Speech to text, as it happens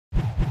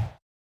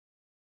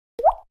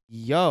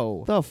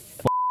Yo. The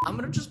f***? I'm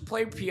gonna just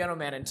play Piano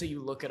Man until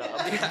you look it up.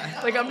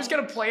 Like, I'm just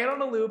gonna play it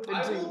on a loop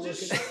until you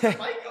look it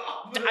up.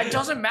 It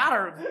doesn't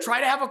matter.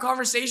 Try to have a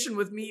conversation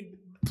with me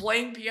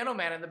playing Piano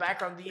Man in the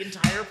background the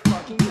entire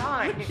fucking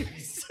time.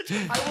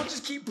 I will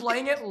just keep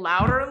playing it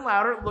louder and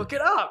louder. Look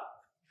it up.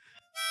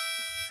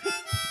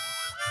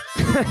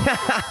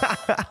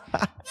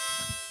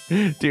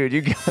 Dude,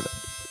 you gotta...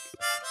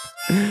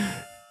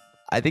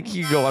 I think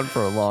you can go on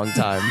for a long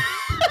time.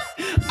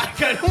 I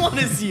kind of want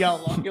to see how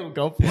long he'll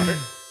go for it.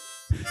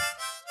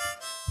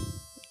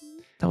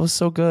 That was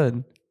so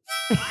good.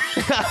 I'm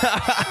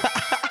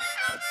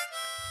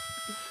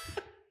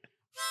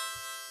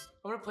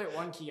gonna play it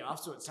one key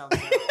off so it sounds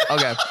better.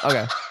 Okay,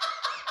 okay.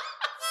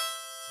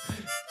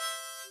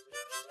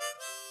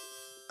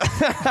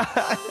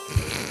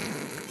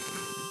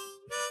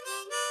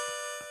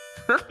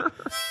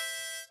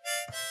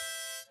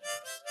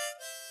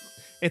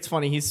 It's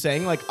funny. He's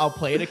saying, like, I'll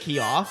play it a key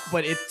off,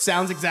 but it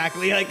sounds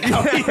exactly like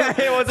how he,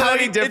 It wasn't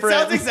any different. It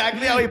sounds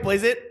exactly how he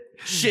plays it.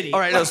 Shitty. All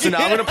right, no, so now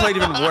I'm going to play it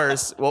even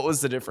worse. What was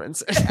the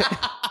difference?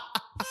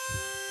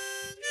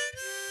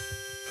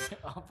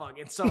 Oh, fuck,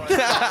 it's so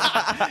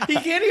hard. He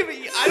can't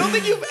even... I don't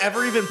think you've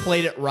ever even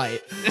played it right.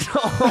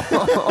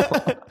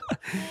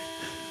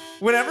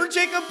 Whenever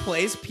Jacob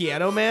plays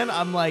Piano Man,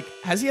 I'm like,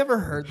 has he ever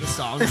heard the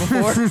song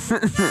before?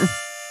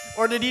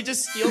 Or did he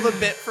just steal the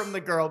bit from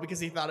the girl because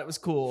he thought it was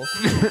cool?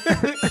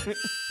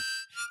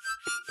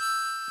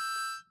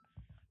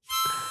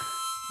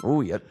 Oh,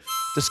 yeah.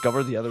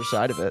 Discover the other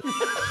side of it.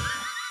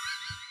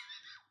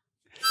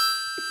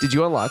 Did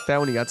you unlock that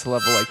when you got to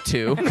level, like,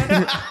 2?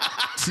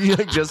 Did you,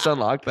 like, just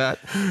unlock that?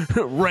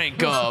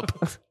 Rank up.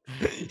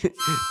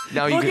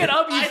 Now Look it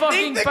up, you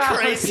fucking think the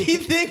crazy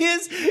thing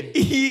is,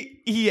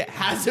 he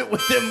has it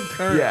with him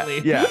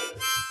currently. Yeah.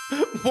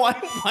 Why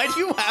do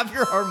you have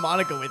your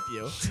harmonica with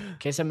you? In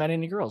case I met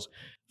any girls.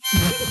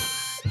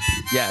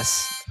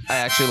 Yes, I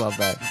actually love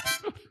that.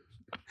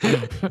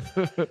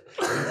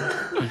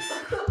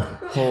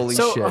 Holy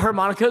shit. So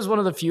harmonica is one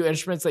of the few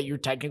instruments that you're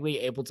technically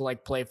able to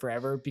like play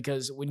forever,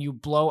 because when you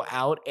blow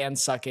out and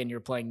suck in, you're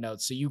playing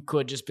notes. So you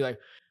could just be like,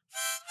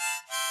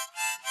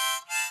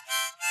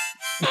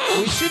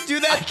 We should do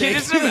that. Can you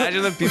just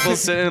imagine the people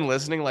sitting and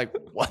listening like,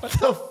 what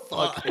the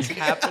fuck is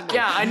happening?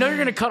 yeah, I know you're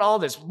going to cut all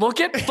this. Look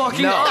it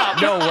fucking up.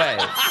 No way.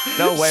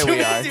 No way Should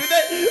we are. do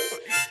that?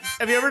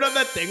 Have you ever done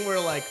that thing where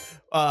like,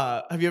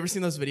 have you ever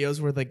seen those videos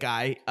where the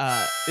guy,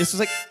 this was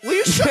like, will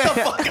you shut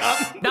the fuck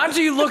up? Not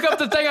until you look up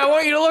the thing I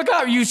want you to look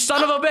up, you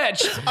son of a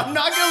bitch. I'm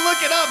not going to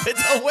look it up.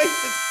 It's a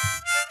waste of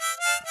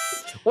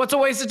What's a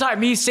waste of time?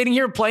 Me sitting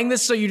here playing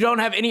this so you don't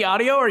have any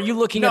audio, or are you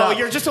looking it No, up?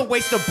 you're just a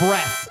waste of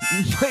breath.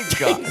 My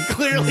God.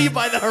 Clearly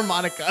by the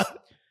harmonica.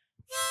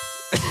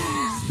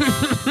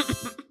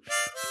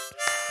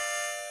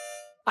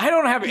 I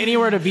don't have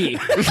anywhere to be.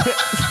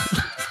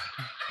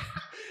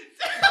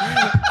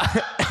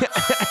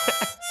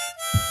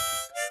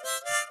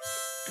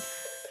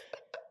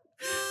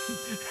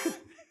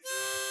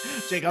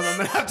 Jacob, I'm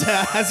going to have to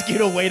ask you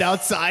to wait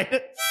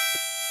outside.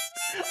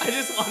 I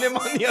just want him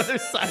on the other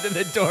side of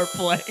the door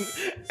playing,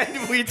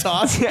 and we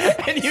talk,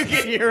 and you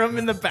can hear him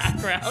in the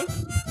background.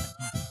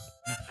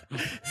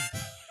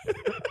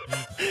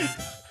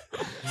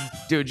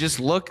 Dude, just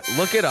look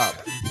it up.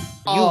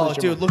 Oh,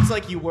 dude, looks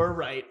like you were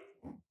right.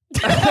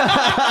 What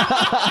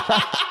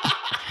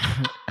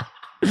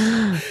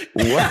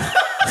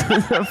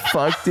the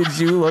fuck did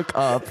you look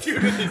up?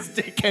 Dude with his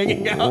dick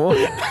hanging out.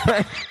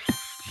 What?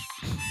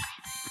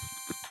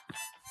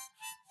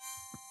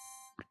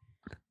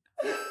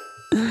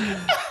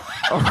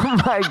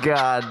 Oh my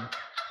God.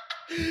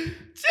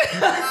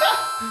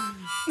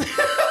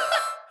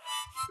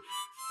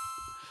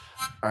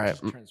 All right,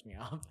 Turns me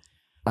off.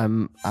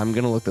 I'm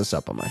gonna look this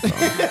up on my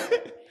phone.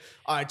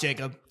 All right,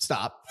 Jacob,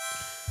 stop.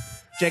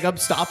 Jacob,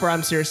 stop or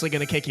I'm seriously going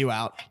to kick you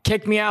out.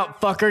 Kick me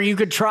out, fucker. You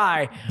could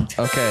try.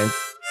 Okay. I'm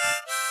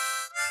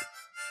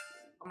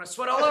gonna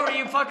sweat all over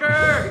you,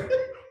 fucker.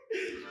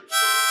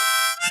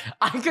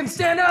 I can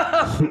stand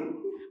up.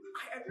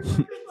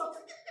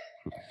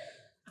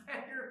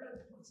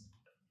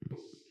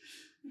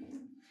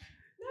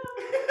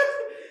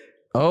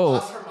 Oh,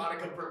 Lost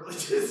harmonica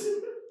privileges.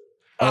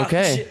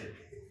 okay.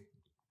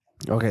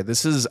 Okay,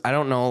 this is, I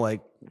don't know,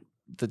 like,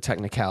 the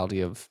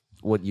technicality of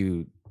what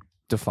you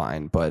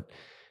define, but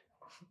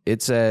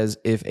it says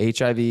if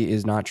HIV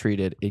is not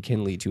treated, it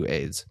can lead to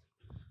AIDS.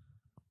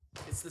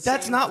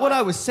 That's not what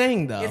I was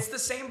saying, though. It's the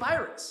same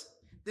virus.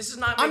 This is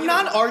not. I'm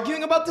not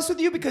arguing about this with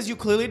you because you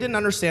clearly didn't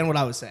understand what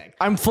I was saying.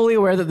 I'm fully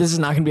aware that this is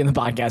not going to be in the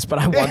podcast, but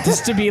I want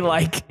this to be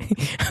like,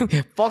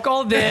 fuck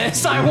all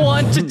this. I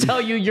want to tell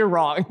you you're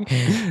wrong.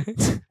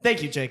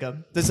 Thank you,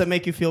 Jacob. Does that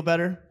make you feel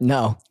better?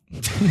 No.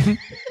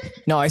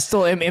 No, I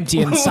still am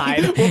empty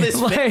inside.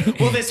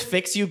 Will this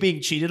fix you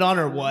being cheated on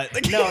or what?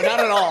 No,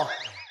 not at all.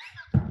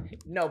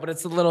 No, but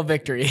it's the little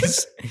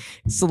victories.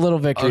 It's the little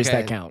victories Okay.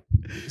 that count.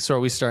 So are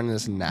we starting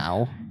this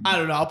now? I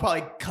don't know. I'll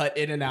probably cut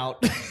in and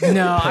out.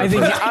 No, I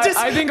think I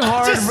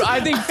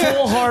I think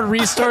full hard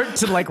restart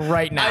to like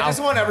right now. I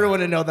just want everyone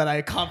to know that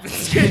I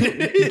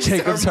confiscated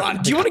Jacob's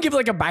harmonica. Do you want to give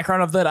like a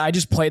background of that? I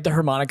just played the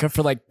harmonica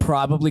for like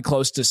probably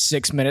close to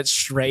 6 minutes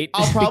straight.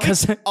 I'll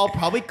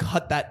probably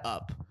cut that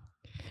up.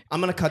 I'm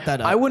gonna cut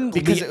that up. I wouldn't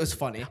because lead- it was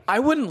funny. I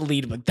wouldn't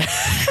lead with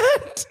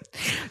that.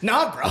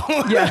 Nah,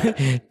 bro.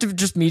 Yeah,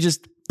 just me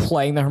just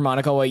playing the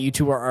harmonica while you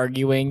two are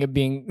arguing and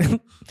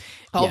being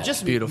I'll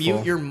just beautiful.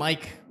 mute your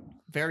mic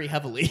very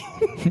heavily.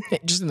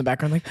 just in the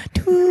background like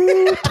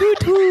toot, toot,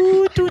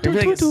 toot, toot, You're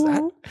like, toot, is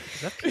toot.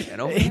 that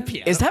Piano Man?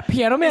 Is that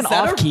Piano Man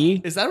off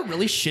key? Is that a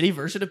really shitty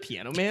version of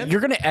Piano Man?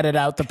 You're gonna edit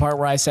out the part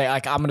where I say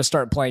like I'm gonna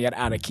start playing it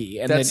out of key,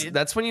 and then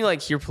That's when you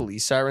like hear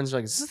police sirens. You're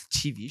like, is this a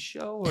TV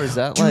show or is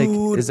that like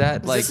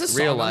this a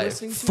song real I'm life?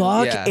 listening to?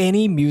 fuck Yeah.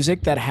 any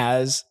music that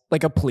has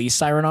like a police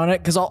siren on it,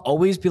 because I'll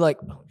always be like,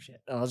 oh shit,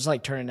 and I'll just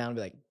like turn it down and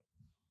be like,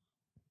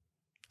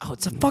 oh,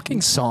 it's a fucking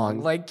song.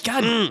 Like,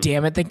 god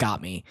damn it, they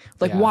got me.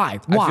 Like, Yeah. why?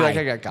 I Why? feel like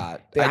I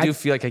got. Yeah, I do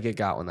feel like I get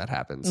got when that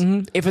happens.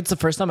 Mhm. If it's the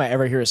first time I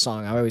ever hear a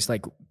song, I always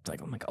like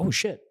I'm like, oh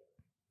shit,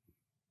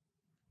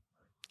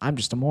 I'm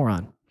just a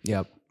moron.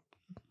 Yep.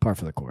 Par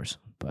for the course.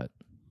 But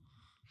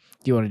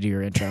do you want to do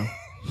your intro?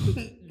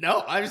 No,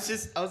 I was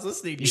listening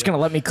to You're just gonna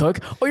let me cook?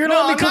 Oh, you're No,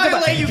 gonna let me I'm cook not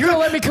about. letting you You're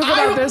gonna cook. let me cook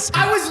about this.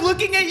 I was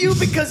looking at you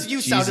because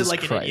you sounded Jesus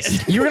like Christ. an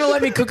idiot. You were gonna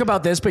let me cook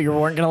about this, but you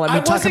weren't gonna let me I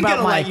talk wasn't about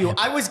gonna my. let you.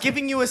 I was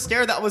giving you a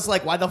stare that was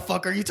like, why the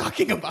fuck are you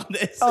talking about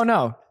this? Oh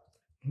no,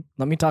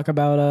 let me talk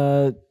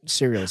about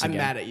cereals. I'm again.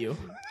 mad at you.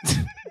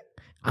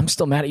 I'm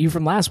still mad at you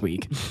from last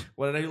week.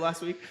 What did I do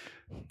last week?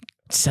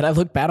 Said I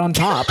look bad on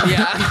top.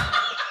 Yeah.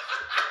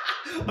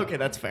 Okay,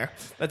 that's fair.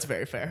 That's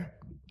very fair.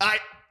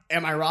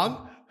 Am I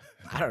wrong?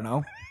 I don't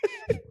know.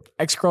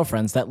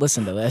 Ex-girlfriends that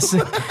listen to this,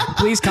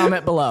 please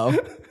comment below.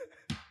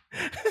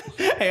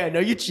 Hey, I know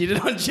you cheated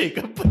on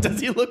Jacob, but does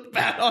he look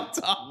bad on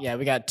top? Yeah,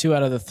 we got 2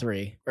 out of the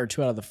 3, or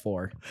 2 out of the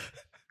 4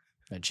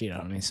 that cheated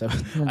on me. So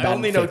we're I batting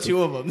only know 50.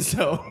 2 of them,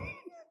 so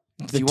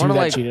Do you 2 want to that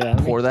like cheated on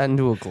me. pour that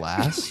into a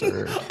glass?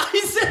 Or?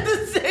 I said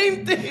the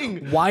same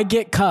thing. Why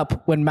get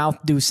cup when mouth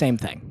do same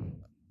thing?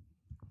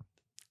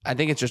 I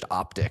think it's just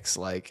optics.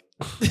 Like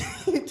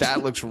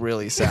that looks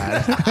really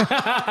sad.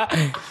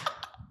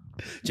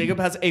 Jacob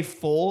has a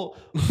full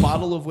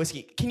bottle of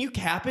whiskey. Can you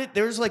cap it?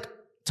 There's like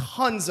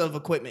tons of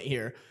equipment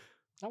here.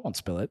 I won't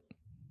spill it.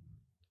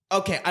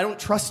 Okay, I don't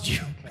trust you.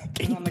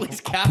 Can you please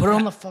cap Put it that?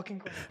 on the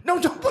fucking.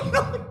 No, don't put it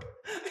on.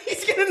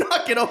 He's gonna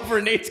knock it over,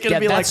 and Nate's gonna Yeah,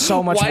 be like, that's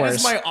so much "Why worse."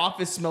 does my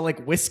office smell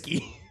like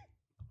whiskey?"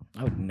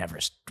 I would never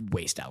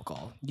waste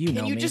alcohol. You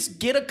know Can you me. just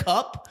get a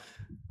cup?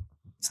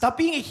 Stop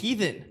being a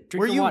heathen.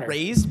 Were the you water.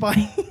 raised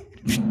by?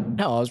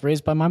 No, I was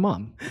raised by my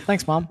mom.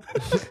 Thanks, mom.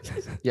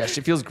 Yeah,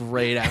 she feels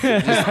great after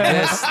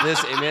just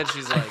this image.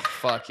 She's like,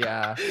 fuck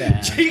yeah.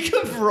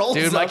 Jacob rolls.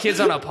 Dude, my up. kid's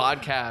on a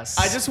podcast.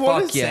 I just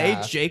want Fuck to say,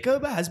 yeah.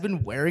 Jacob has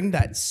been wearing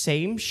that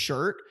same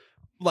shirt.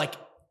 Like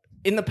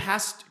in the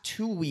past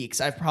 2 weeks,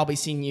 I've probably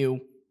seen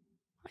you,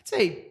 I'd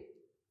say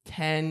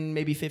 10,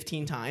 maybe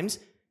 15 times.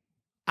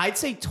 I'd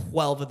say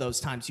 12 of those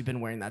times you've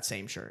been wearing that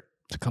same shirt.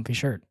 It's a comfy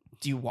shirt.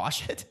 Do you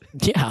wash it?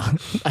 Yeah,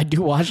 I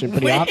do wash it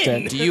pretty When?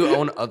 often. Do you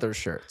own other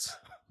shirts?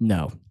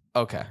 No,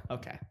 Okay.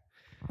 Okay.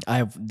 I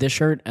have this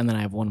shirt and then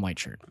I have one white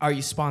shirt. Are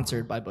you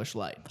sponsored by Busch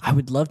Light? I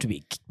would love to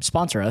be.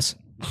 Sponsor us,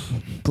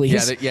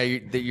 please. Yeah,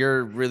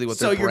 you're really what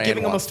So their you're brand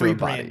giving them a wants to free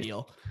embody. brand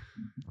deal.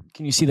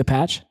 Can you see the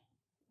patch?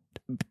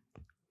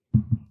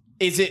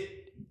 Is it?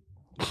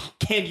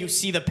 Can you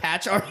see the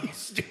patch? Are you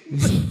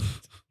stupid?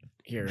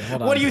 Here,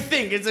 hold on. What do you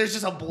think? Is there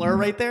just a blur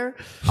right there?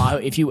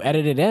 If you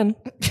edit it in.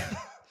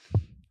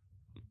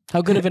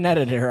 How good of an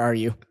editor are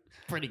you?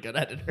 Pretty good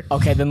editor.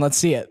 Okay, then let's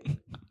see it.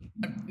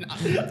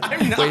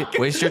 I'm not.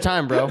 Waste your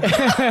time, bro.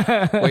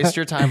 Waste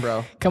your time,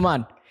 bro. Come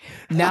on.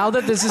 Now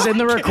that this is in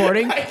the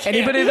recording, I can't.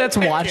 anybody that's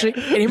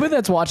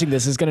watching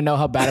this is going to know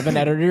how bad of an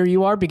editor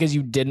you are because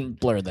you didn't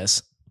blur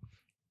this.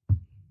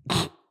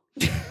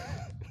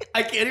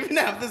 I can't even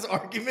have this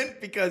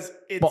argument because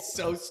it's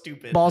so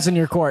stupid. Balls in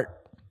your court.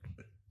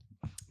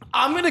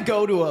 I'm gonna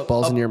go to a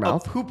Balls in your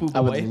mouth? Poo-poo boy. I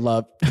would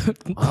love.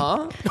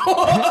 Huh?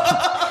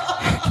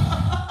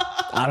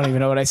 I don't even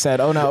know what I said.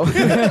 Oh no.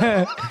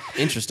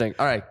 Interesting.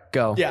 All right,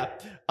 go. Yeah.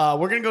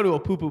 We're going to go to a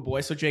poo-poo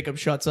boy, so Jacob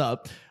shuts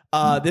up.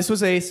 This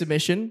was a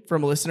submission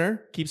from a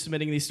listener. Keep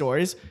submitting these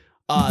stories.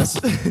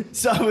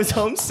 So I was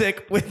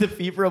homesick with a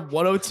fever of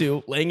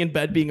 102, laying in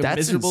bed being a That's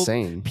miserable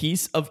insane.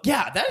 piece of...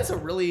 Yeah, that is a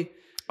really...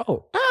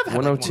 Oh, I've had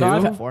 102? Like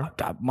I've 102 had- before.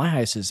 God, my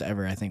highest is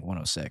ever, I think,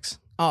 106.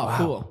 Oh,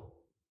 cool.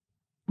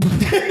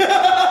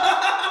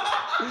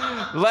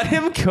 Let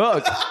him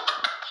cook.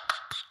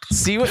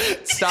 See what?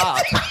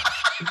 Stop.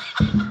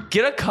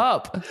 Get a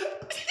cup.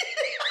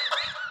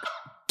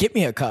 Get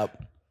me a cup.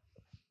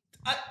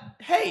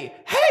 Hey!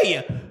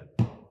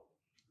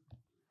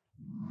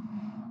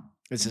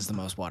 This is the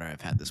most water I've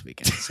had this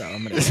weekend, so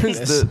I'm gonna drink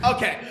this.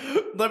 Okay,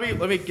 let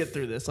me get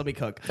through this. Let me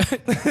cook.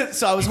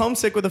 So I was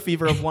homesick with a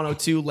fever of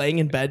 102, laying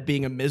in bed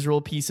being a miserable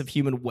piece of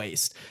human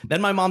waste.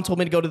 Then my mom told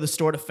me to go to the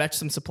store to fetch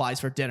some supplies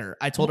for dinner.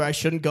 I told her I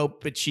shouldn't go,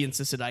 but she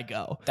insisted I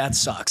go. That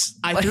sucks.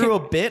 I threw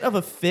a bit of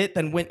a fit,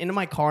 then went into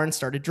my car and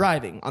started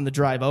driving. On the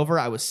drive over,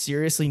 I was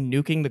seriously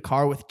nuking the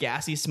car with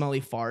gassy,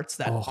 smelly farts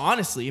that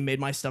honestly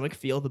made my stomach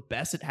feel the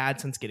best it had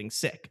since getting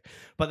sick.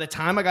 By the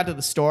time I got to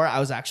the store,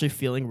 I was actually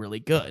feeling really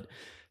good.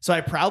 So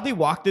I proudly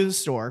walked through the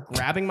store,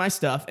 grabbing my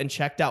stuff, and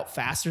checked out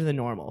faster than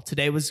normal.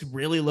 Today was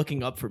really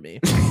looking up for me.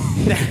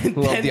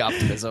 Love the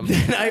optimism.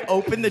 Then I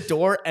opened the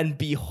door, and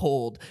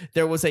behold,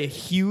 there was a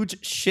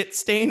huge shit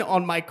stain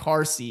on my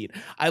car seat.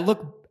 I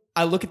look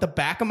at the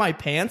back of my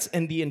pants,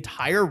 and the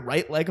entire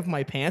right leg of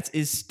my pants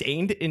is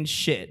stained in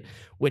shit,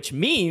 which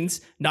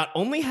means not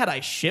only had I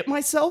shit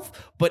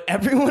myself, but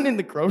everyone in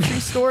the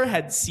grocery store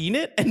had seen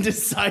it and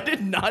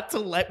decided not to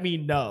let me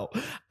know.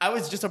 I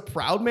was just a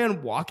proud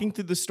man walking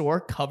through the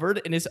store covered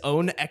in his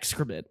own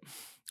excrement.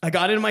 I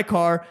got in my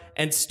car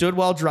and stood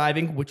while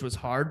driving, which was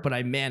hard, but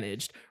I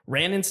managed.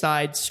 Ran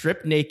inside,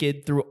 stripped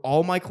naked, threw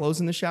all my clothes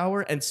in the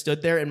shower, and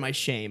stood there in my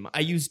shame. I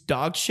used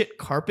dog shit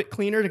carpet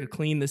cleaner to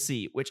clean the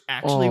seat, which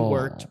actually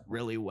worked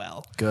really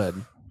well.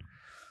 Good.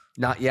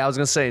 I was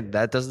gonna say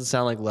that doesn't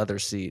sound like leather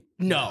seat.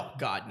 No,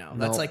 God, no.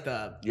 That's like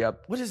the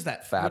Yep. What is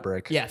that?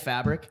 Fabric.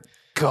 Fabric.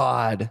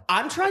 God.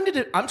 I'm trying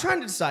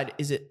to decide: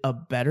 is it a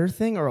better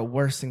thing or a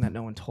worse thing that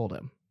no one told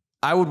him?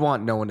 I would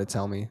want no one to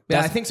tell me.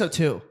 Yeah, I think so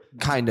too.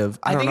 Kind of.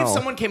 I don't think know. if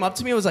someone came up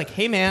to me and was like,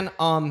 "Hey, man,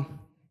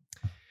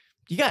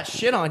 you got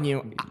shit on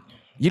you,"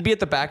 You'd be at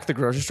the back of the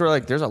grocery store,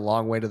 like there's a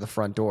long way to the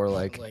front door.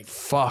 Like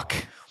fuck.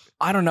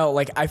 I don't know.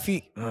 Like I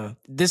feel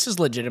this is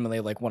legitimately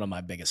like one of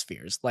my biggest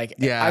fears. Like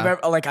Yeah.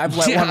 I've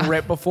let one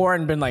rip before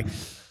and been like,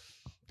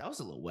 that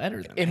was a little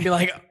wetter than and be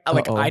like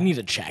I need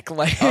to check.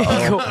 Like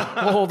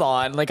hold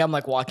on. Like I'm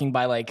like walking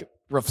by like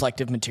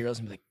reflective materials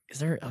and be like, is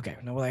there okay?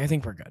 No, I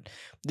think we're good.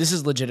 This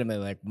is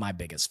legitimately like my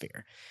biggest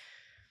fear.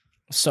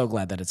 So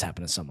glad that it's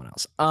happened to someone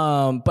else.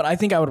 But I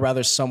think I would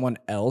rather someone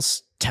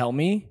else tell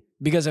me,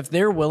 because if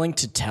they're willing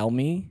to tell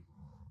me,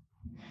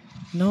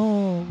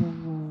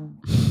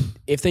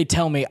 if they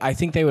tell me, I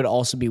think they would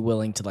also be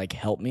willing to like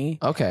help me.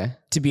 Okay.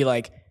 To be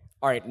like,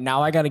 all right,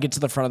 now I got to get to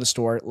the front of the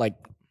store. Like,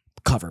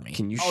 cover me.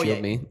 Can you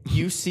shield me?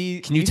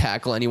 Can you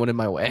tackle anyone in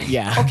my way?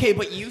 Yeah. Okay,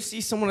 but you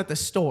see someone at the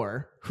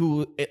store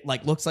who it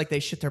like looks like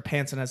they shit their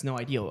pants and has no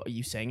idea. Are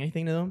you saying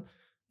anything to them?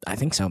 I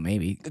think so,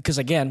 maybe. Because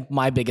again,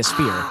 my biggest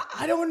fear.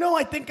 I don't know.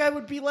 I think I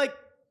would be like,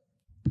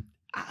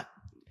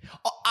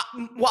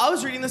 while I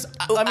was reading this,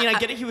 I mean, I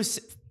get it. He was.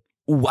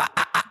 No.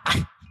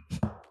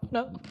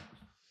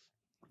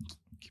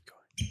 Keep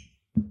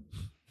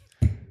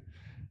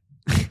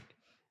going.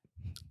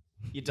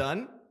 You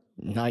done?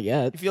 Not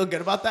yet. You feel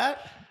good about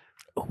that?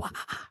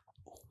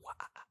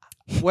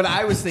 What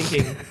I was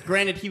thinking,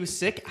 granted, he was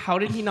sick. How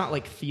did he not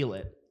like feel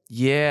it?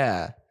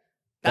 Yeah.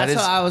 That's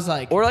how I was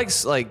like. Or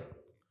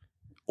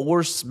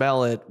or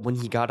smell it when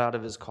he got out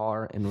of his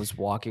car and was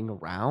walking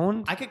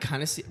around. I could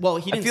kind of see. Well,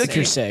 he didn't. I feel like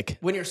you're sick.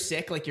 When you're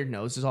sick, like your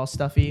nose is all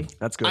stuffy.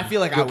 That's good. I feel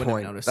like good I wouldn't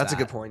point. have noticed That's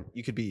that. a good point.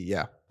 You could be,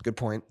 good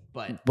point.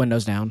 But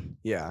Windows down.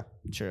 Yeah.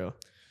 true.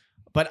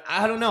 But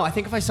I don't know. I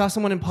think if I saw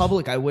someone in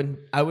public, I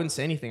wouldn't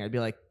say anything. I'd be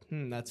like,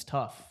 that's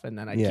tough, and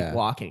then I'd keep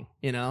walking.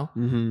 You know.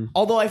 Mm-hmm.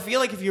 Although I feel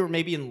like if you were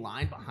maybe in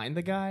line behind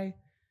the guy,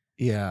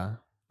 Yeah.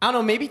 I don't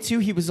know. Maybe too,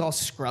 he was all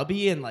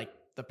scrubby and like.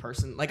 The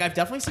person, like I've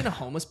definitely seen a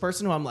homeless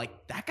person who I'm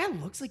like, that guy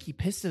looks like he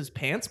pissed his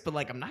pants, but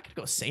like I'm not gonna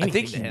go say anything I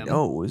think to he him.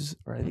 knows,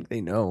 or I think they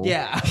know.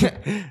 Yeah,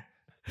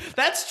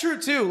 that's true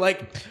too.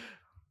 Like,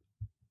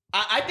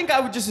 I think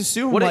I would just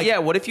assume. What like,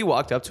 if you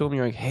walked up to him and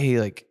you're like, hey,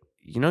 like,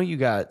 you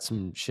got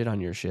some shit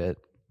on your shit,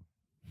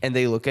 and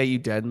they look at you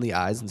dead in the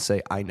eyes and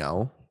say, I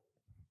know.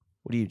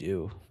 What do you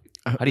do?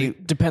 How do you?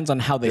 Depends on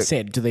how they say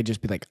it. Do they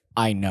just be like,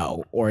 I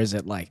know, or is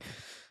it like,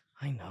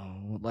 I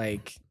know,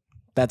 like?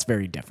 That's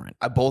very different.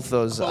 Both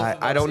those.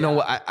 I don't know.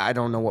 yeah. I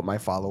don't know what my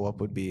follow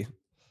up would be.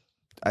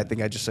 I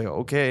think I just say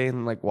okay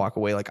and like walk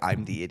away like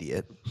I'm the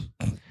idiot.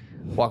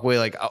 Walk away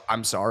like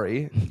I'm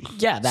sorry.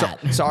 Yeah,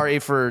 that. Sorry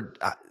for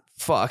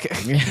fuck.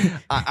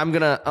 I'm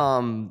gonna.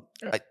 Do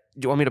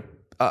you want me to?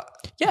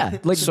 Yeah.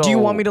 Like, do you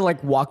want me to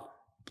like walk?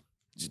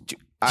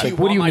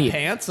 what do you need?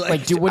 Pants?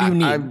 Like, what do you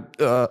need?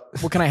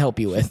 What can I help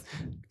you with?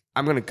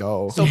 I'm gonna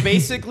go. So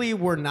basically,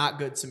 we're not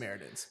good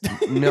Samaritans.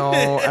 No,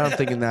 I don't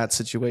think in that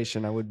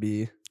situation I would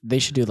be. They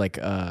should do like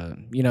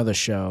the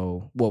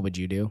show What Would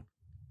You Do?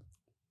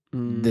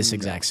 This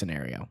exact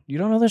scenario. You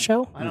don't know the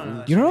show? I don't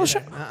know. You don't know the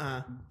show?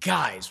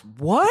 Guys,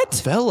 what?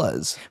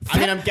 Fellas. I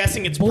mean, I'm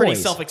guessing it's pretty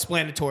Boys.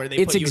 self-explanatory.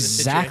 It's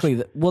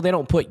exactly. Well, they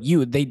don't put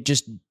you.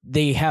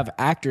 They have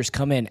actors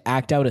come in,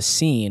 act out a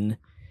scene,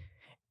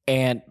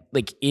 and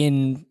like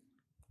in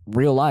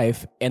real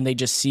life, and they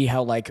just see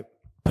how like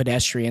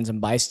pedestrians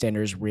and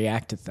bystanders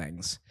react to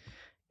things.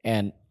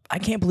 And I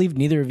can't believe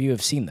neither of you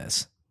have seen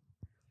this.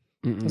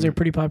 It's a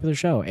pretty popular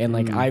show. And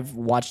like I've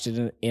watched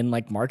it in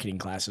like marketing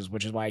classes,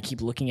 which is why I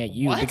keep looking at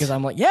you because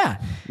I'm like,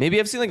 yeah. Maybe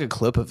I've seen like a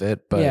clip of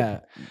it, but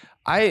yeah.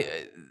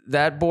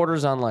 That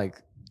borders on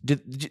like.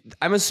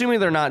 I'm assuming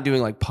they're not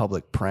doing like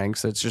public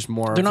pranks. It's just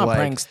more. They're of not like,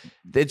 pranks.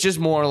 It's just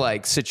more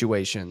like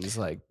situations.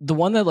 Like the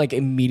one that like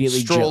immediately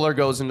stroller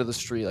goes into the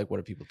street. Like what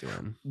are people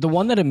doing? The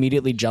one that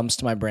immediately jumps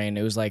to my brain.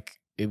 It was like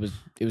it was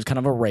kind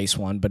of a race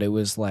one, but it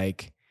was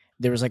like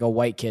there was like a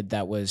white kid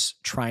that was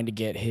trying to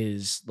get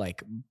his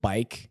like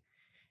bike.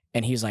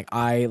 And he's like,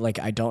 I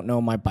don't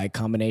know my bike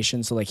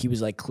combination. So like he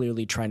was like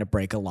clearly trying to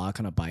break a lock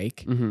on a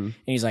bike. Mm-hmm. And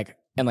he's like,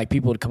 and like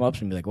people would come up to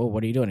him and be like, well,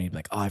 what are you doing? And he'd be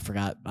like, oh, I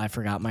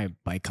forgot my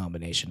bike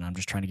combination. I'm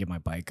just trying to get my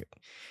bike.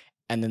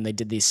 And then they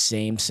did the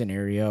same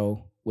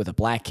scenario with a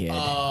black kid.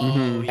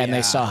 Oh, and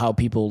they saw how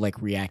people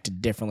like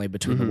reacted differently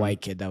between the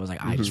white kid that was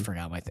like, I just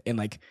forgot my and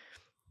like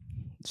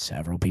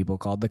several people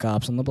called the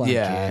cops on the black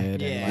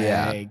kid.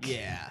 And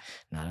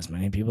not as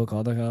many people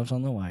called the cops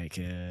on the white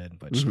kid,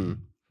 but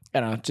I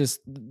don't know, just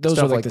those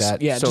Stuff are like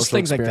that. Yeah, just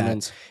things like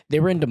that. They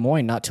were in Des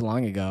Moines not too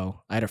long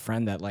ago. I had a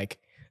friend that like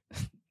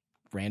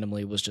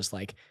randomly was just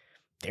like,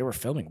 they were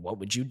filming what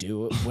would you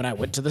do when I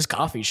went to this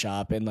coffee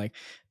shop, and like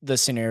the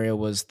scenario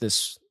was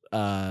this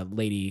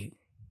lady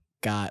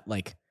got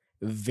like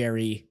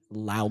very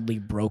loudly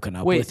broken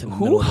up with in the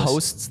middle of this. Who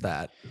hosts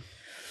that?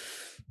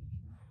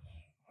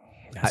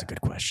 That's a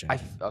good question.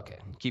 Okay,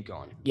 keep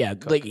going. Yeah,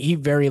 like he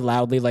very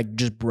loudly like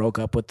just broke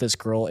up with this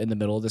girl in the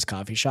middle of this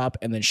coffee shop,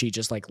 and then she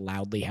just like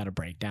loudly had a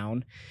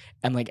breakdown,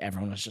 and like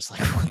everyone was just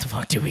like, "What the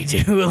fuck do we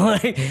do?"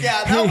 Like,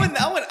 yeah, that one.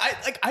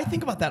 I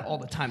think about that all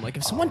the time. Like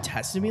if someone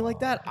tested me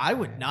like that, I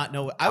would not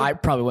know. I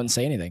probably wouldn't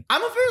say anything.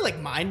 I'm a very like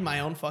mind my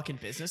own fucking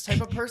business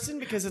type of person,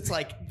 because it's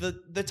like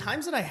the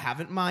times that I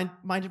haven't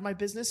minded my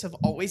business have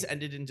always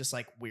ended in just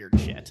like weird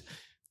shit.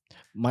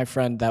 My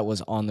friend that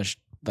was on the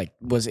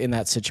was in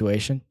that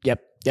situation.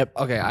 Yep.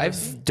 Okay, I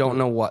don't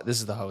know what this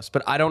is the host,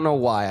 but I don't know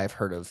why I've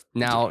heard of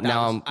I'm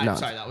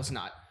sorry, that was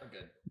not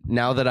good.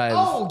 Now that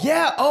I've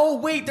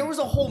wait, there was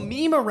a whole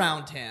meme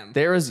around him.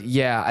 There's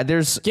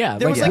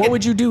what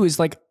would you do is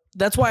like,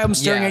 that's why I'm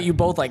staring at you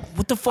both like,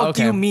 what the fuck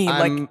do you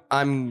mean?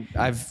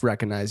 I've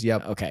recognized.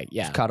 Yep. Okay.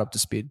 Yeah. It's caught up to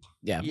speed.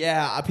 Yeah.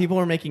 Yeah. People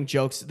were making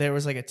jokes. There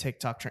was like a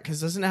TikTok trend, because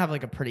doesn't it have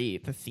like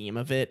the theme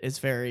of it is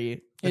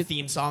very, the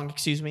theme song,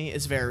 excuse me,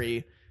 is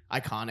very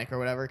iconic or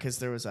whatever, because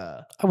there was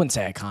I wouldn't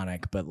say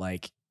iconic, but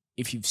like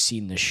if you've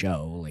seen the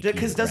show, like,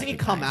 because doesn't he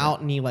come out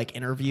and he like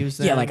interviews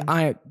them?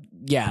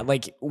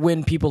 Like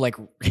when people like,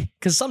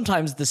 because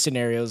sometimes the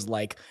scenarios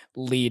like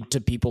lead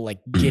to people like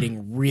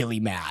getting really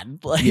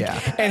mad, like,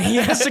 and he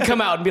has to come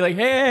out and be like,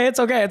 hey, it's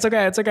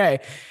okay.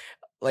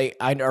 Like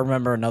I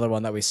remember another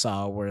one that we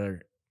saw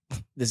where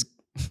these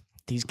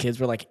kids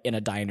were like in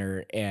a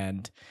diner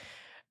and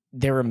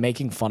they were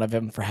making fun of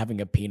him for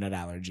having a peanut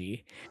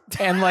allergy,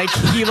 and like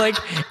he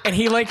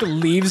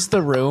leaves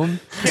the room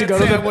to go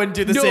to the. Wouldn't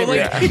do the same.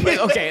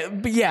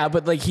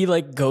 But like he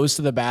like goes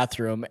to the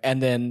bathroom,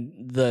 and then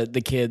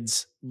the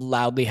kids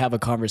loudly have a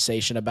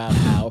conversation about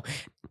how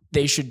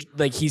they should,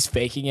 like, he's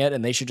faking it,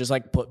 and they should just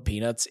like put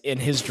peanuts in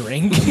his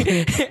drink,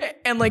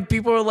 and like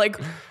people are like,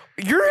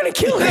 you're gonna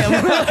kill him.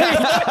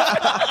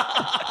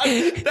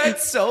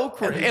 That's so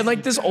crazy. And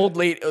like this old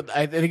lady,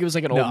 I think it was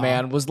like an old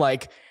man,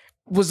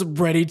 was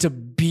ready to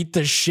beat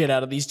the shit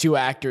out of these two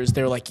actors.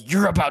 They're like,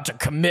 you're about to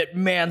commit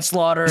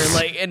manslaughter.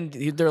 Like, and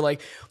they're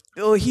like,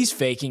 oh, he's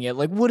faking it.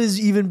 Like, what is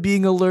even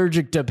being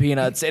allergic to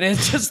peanuts? And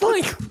it's just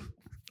like,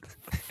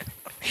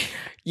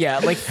 yeah,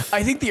 like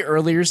I think the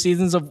earlier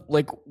seasons of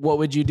like What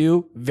Would You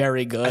Do?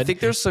 Very good. I think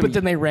there's some, but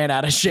then they ran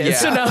out of shit. Yeah,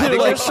 so now I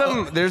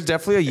think there's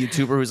definitely a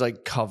YouTuber who's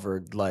like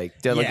covered,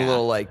 like did like a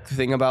little like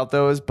thing about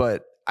those.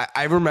 But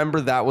I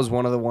remember that was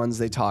one of the ones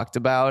they talked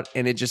about,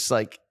 and it just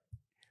like,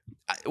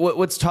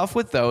 what's tough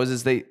with those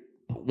is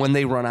when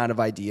they run out of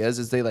ideas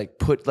is they like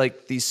put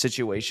like these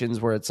situations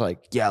where it's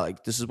like, yeah,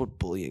 like this is what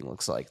bullying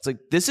looks like. It's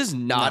like, this is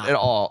not at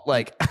all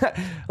like,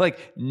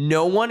 like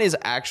no one is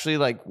actually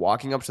like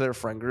walking up to their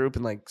friend group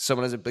and like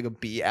someone has a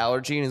bee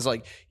allergy and is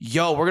like,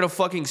 yo, we're going to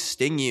fucking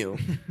sting you.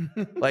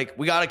 Like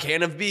we got a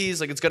can of bees.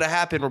 Like it's going to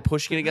happen. We're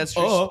pushing it against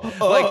your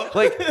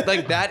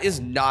like that is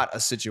not a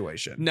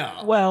situation.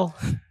 No. Well,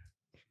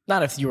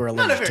 not if you were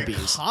allergic to bees.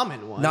 Not a very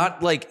common one.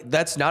 Not like,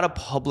 that's not a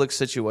public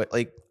situation.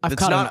 Like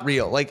it's not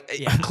real. Like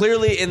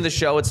clearly in the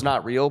show, it's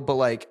not real, but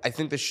like, I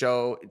think the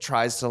show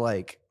tries to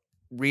like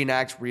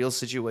reenact real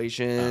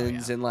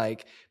situations and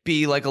like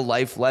be like a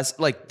life lesson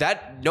like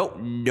that.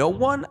 No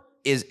one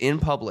is in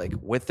public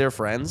with their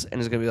friends and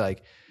is going to be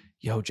like,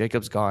 yo,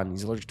 Jacob's gone.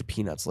 He's allergic to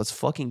peanuts. Let's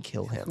fucking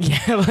kill him.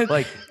 Yeah,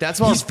 like that's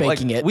why he's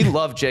faking it. We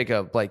love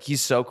Jacob. Like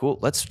he's so cool.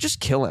 Let's just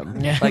kill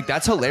him. Yeah. Like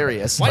that's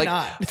hilarious. Why like,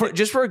 not?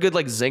 Just for a good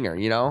like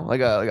zinger, you know,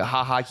 like a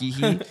ha ha hee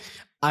hee.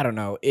 I don't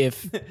know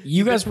if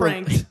you guys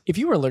were if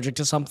you were allergic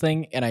to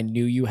something and I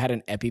knew you had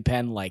an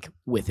EpiPen like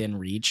within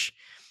reach,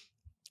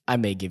 I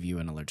may give you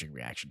an allergic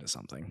reaction to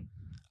something.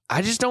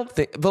 I just don't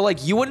think, but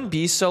like you wouldn't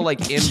be so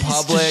like in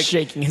public,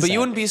 you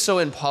wouldn't be so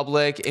in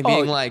public and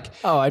being like,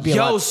 I'd be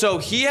so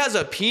he has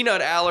a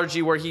peanut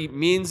allergy where he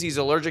means he's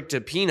allergic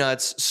to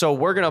peanuts. So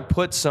we're going to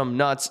put some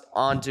nuts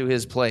onto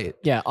his plate.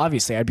 Yeah.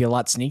 Obviously I'd be a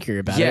lot sneakier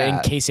about it in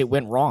case it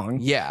went wrong.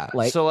 Yeah.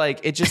 Like, so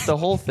like, it just, the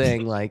whole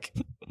thing, like,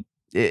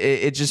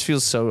 it just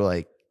feels so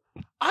like.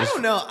 I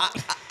don't know.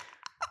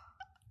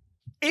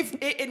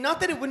 If not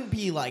that it wouldn't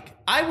be like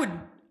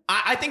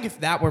I think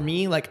if that were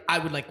me, like I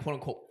would like quote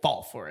unquote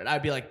fall for it.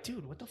 I'd be like,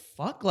 dude, what the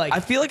fuck? Like I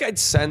feel like I'd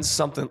sense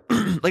something.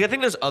 Like I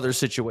think there's other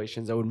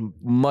situations that would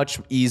much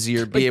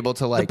easier be able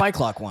to like the bike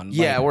lock one.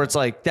 Yeah, where it's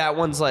like that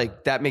one's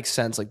like that makes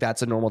sense. Like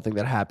that's a normal thing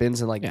that happens,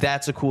 and like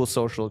that's a cool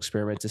social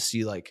experiment to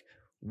see like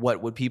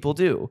what would people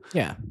do.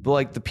 Yeah, but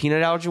like the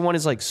peanut allergy one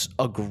is like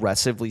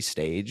aggressively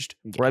staged.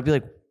 Where I'd be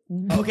like,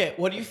 okay,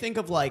 what do you think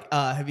of like?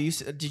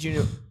 Did you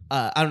know?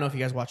 I don't know if you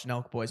guys watch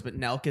Nelk Boys, but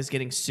Nelk is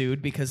getting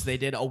sued because they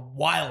did a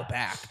while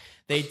back.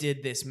 They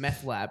did this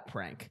meth lab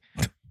prank.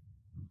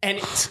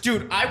 And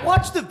dude, I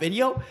watched the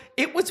video.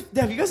 It was.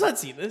 Have you guys not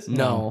seen this?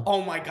 No.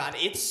 Oh my god,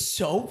 it's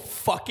so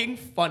fucking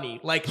funny.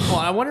 Like, hold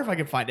on, I wonder if I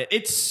can find it.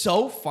 It's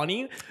so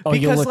funny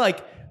because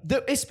like.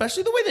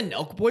 Especially the way the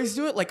Nelk Boys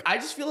do it, like I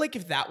just feel like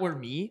if that were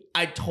me,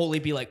 I'd totally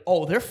be like,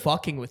 oh, they're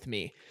fucking with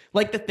me.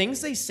 Like the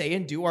things they say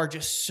and do are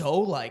just so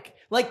like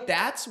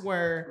that's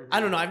where I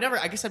don't know.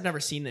 I guess I've never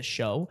seen this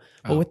show,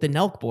 but with the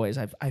Nelk Boys,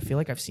 I feel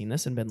like I've seen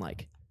this and been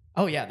like,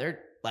 oh yeah,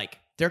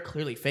 they're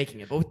clearly faking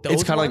it. But with those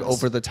it's kind of like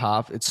over the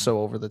top. It's so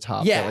over the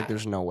top that like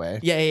there's no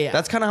way. Yeah.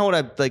 That's kind of how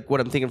what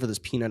I'm thinking for this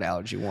peanut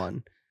allergy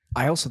one.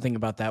 I also think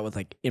about that with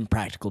like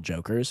Impractical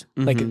Jokers,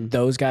 like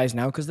those guys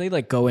now, because they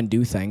like go and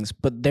do things,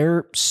 but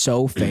they're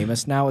so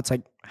famous now. It's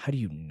like, how do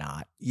you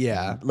not?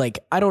 Yeah. Like,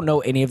 I don't know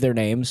any of their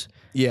names.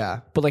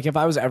 Yeah. But like, if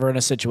I was ever in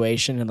a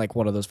situation and like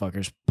one of those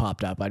fuckers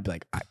popped up, I'd be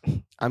like,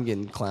 I'm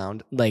getting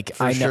clowned. Like,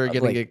 for I know, sure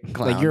getting get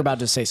clowned. like you're about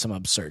to say some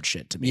absurd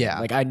shit to me. Yeah.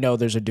 Like, I know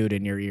there's a dude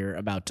in your ear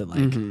about to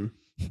like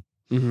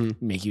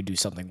make you do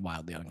something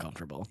wildly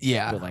uncomfortable.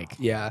 Yeah. But like,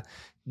 yeah.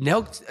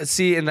 Nelk,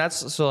 see, and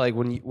that's so like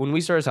when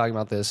we started talking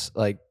about this,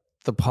 like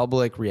the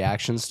public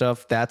reaction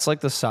stuff, that's like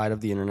the side of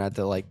the internet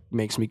that like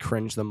makes me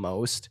cringe the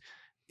most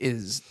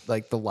is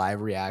like the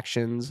live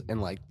reactions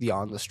and like the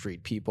on the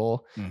street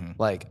people.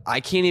 Like I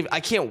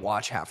can't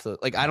watch half the,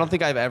 like I don't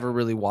think I've ever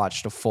really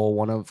watched a full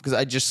one of, because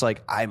I just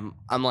like I'm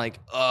like,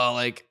 oh,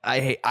 like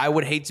I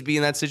would hate to be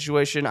in that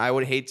situation. I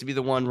would hate to be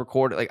the one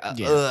recorded, like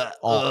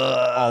all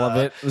of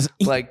it was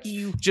like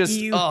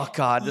oh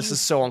god, this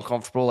is so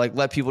uncomfortable. Like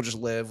let people just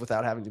live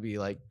without having to be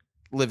like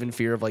live in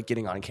fear of like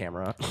getting on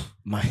camera.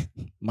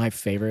 My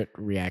favorite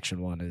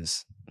reaction one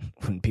is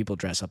when people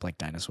dress up like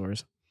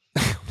dinosaurs.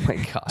 Oh my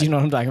god! Do you know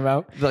what I'm talking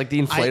about? Like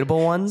the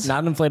inflatable ones?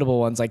 Not inflatable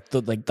ones, like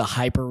the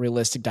hyper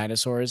realistic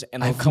dinosaurs,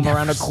 and they'll come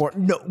around a corner.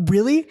 No,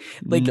 really?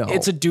 Like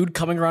it's a dude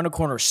coming around a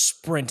corner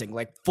sprinting,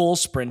 like full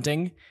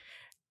sprinting,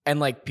 and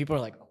like people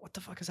are like, "What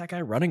the fuck is that guy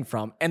running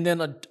from?" And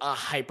then a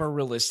hyper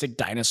realistic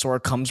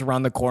dinosaur comes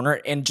around the corner,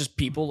 and just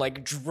people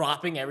like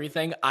dropping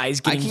everything,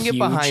 eyes getting huge. I can get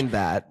behind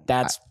that.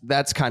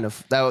 That's kind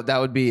of that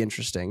would be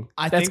interesting.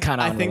 I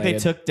think they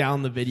took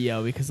down the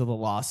video because of the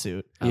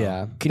lawsuit.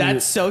 Yeah,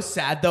 that's so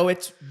sad though.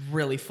 It's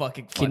really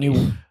fucking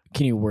funny.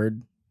 Can you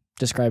word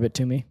describe it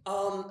to me?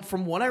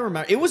 From what I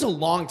remember, it was a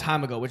long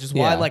time ago, which is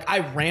why like I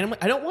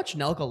don't watch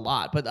Nelk a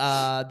lot,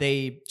 but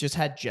they just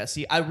had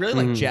Jesse. I really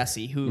like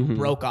Jesse, who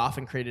broke off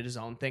and created his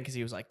own thing because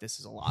he was like, this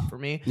is a lot for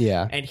me.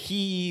 Yeah. And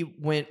he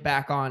went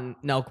back on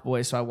Nelk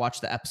Boys, so I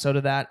watched the episode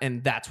of that,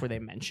 and that's where they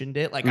mentioned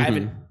it. Like I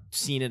haven't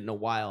seen it in a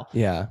while.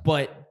 Yeah.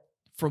 But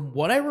from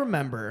what I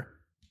remember,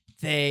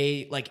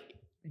 they like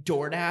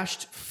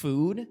DoorDashed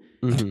food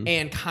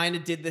and kind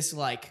of did this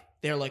like,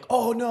 they're like,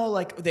 oh no,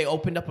 like they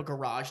opened up a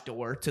garage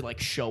door to like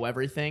show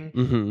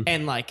everything.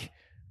 And like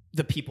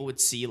the people would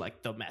see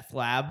like the meth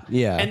lab.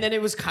 Yeah. And then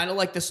it was kind of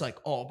like this, like,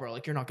 oh bro,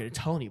 like you're not going to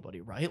tell anybody,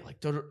 right? Like,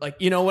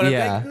 you know what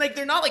I mean? Like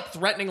they're not like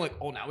threatening, like,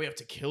 oh, now we have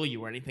to kill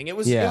you or anything. It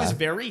was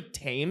very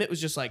tame. It was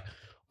just like,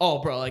 oh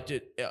bro, like,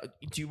 do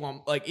you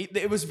want, like,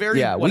 it was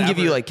very, we give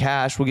you like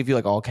cash. We'll give you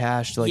like all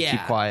cash to like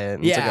keep quiet.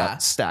 And it's like a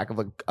stack of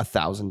like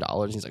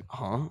 $1,000. He's like,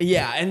 huh?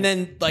 Yeah. And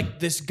then like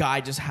this guy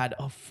just had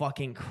a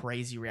fucking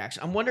crazy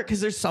reaction. I'm wondering,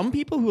 because there's some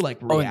people who like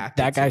react.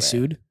 That guy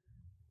sued?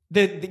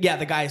 The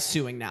guy is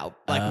suing now.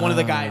 Like one of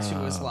the guys who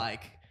was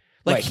like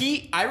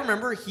I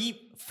remember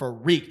he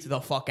freaked the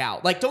fuck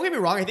out. Like, don't get me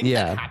wrong. I think if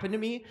that happened to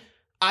me,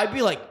 I'd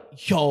be like,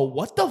 yo,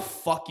 what the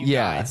fuck, you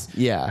guys?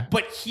 Yeah.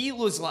 But he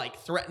was like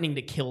threatening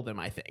to kill them,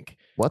 I think.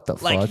 What the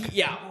fuck?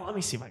 Well, let me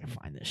see if I can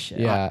find this shit.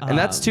 Yeah. And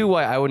that's too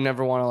why I would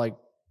never want to like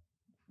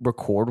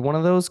record one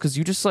of those, because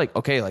you just like,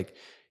 okay, like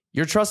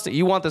you're trusting,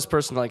 you want this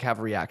person to like have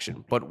a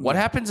reaction. But what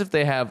happens if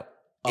they have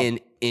an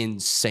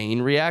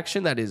insane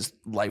reaction that is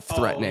life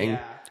threatening?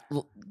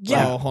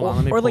 Yeah, hold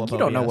on. Or like you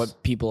don't know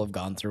what people have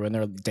gone through in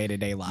their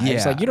day-to-day lives.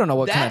 Yeah. Like you don't know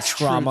what kind of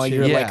trauma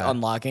you're like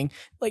unlocking.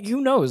 Like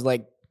who knows?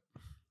 Like,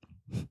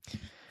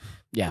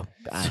 yeah,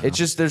 it's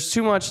just there's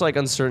too much like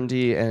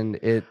uncertainty, and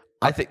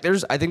I think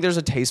there's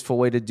a tasteful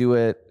way to do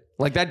it.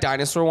 Like that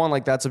dinosaur one,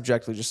 like that's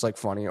objectively just like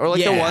funny, or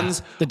like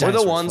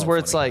the ones where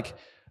it's like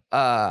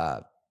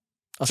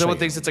someone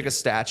thinks it's like a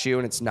statue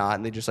and it's not,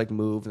 and they just like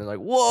move and they're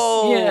like,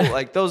 whoa,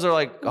 like those are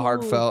like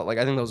heartfelt. Like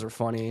I think those are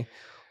funny.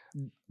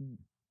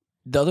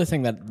 The other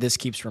thing that this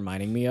keeps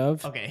reminding me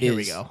of. Okay, here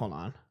we go. Hold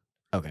on.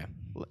 Okay.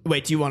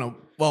 Wait, do you want to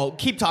Well,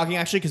 keep talking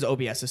actually because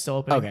OBS is still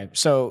open. Okay,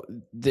 so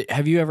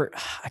have you ever?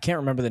 I can't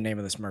remember the name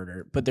of this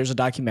murder, but there's a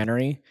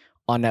documentary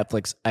on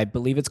Netflix. I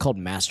believe it's called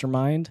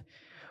Mastermind.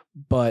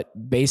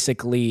 But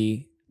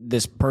basically,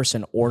 this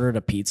person ordered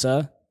a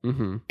pizza,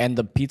 and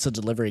the pizza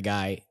delivery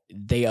guy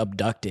they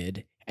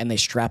abducted. And they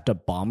strapped a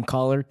bomb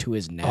collar to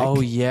his neck.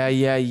 Oh yeah.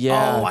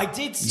 Oh, I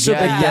did see So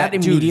that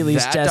immediately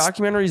that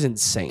documentary is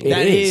insane.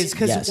 That is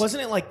because yes.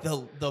 wasn't it like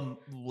the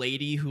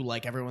lady who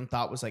like everyone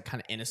thought was like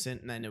kind of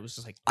innocent, and then it was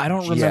just like I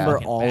don't remember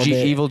all of it.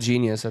 Evil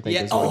Genius, I think.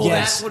 Yeah. Is what Oh,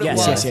 that's what it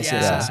was.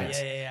 Yes.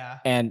 Yeah.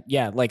 And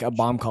yeah, like a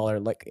bomb collar,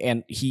 like,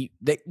 and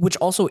which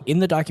also in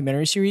the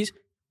documentary series,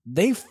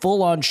 they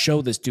full on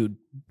show this dude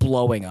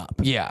blowing up.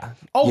 Yeah.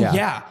 Oh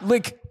yeah.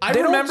 Like I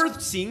remember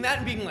seeing that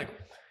and being like,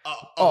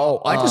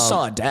 I just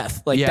saw a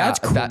death. Like that's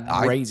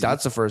crazy.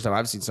 That's the first time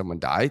I've seen someone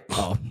die.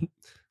 Oh,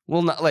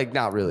 well,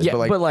 not really. Yeah,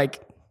 but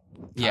like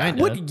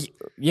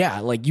yeah.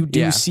 Like you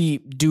do see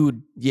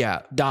dude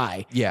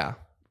die. Yeah.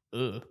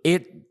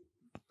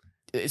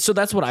 So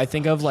that's what I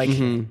think of. Like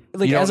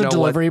as a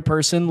delivery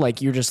person,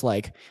 like you're just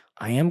like,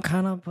 I am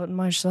kind of putting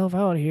myself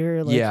out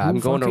here. Like, I'm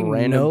going to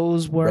random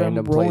knows where I'm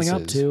rolling places.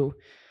 up to.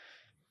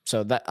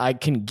 So that I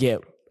can get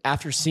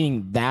after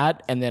seeing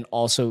that, and then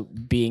also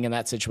being in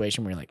that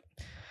situation where you're like,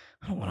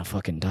 I don't want to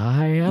fucking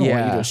die. I don't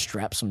want you to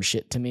strap some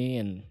shit to me.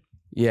 And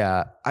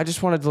I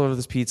just want to deliver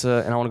this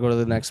pizza, and I want to go to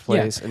the next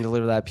place and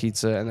deliver that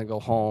pizza, and then go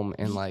home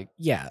and like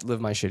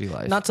live my shitty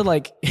life. Not to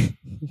like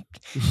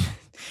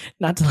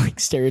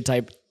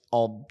stereotype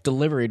all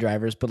delivery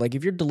drivers, but like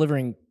if you're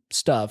delivering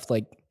stuff,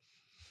 like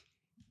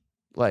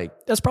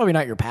that's probably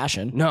not your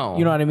passion. No,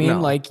 you know what I mean. No.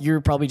 Like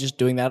you're probably just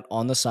doing that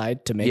on the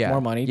side to make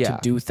more money, to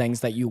do things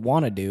that you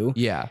want to do.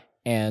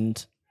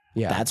 And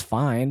that's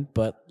fine,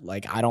 but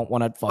like I don't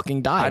want to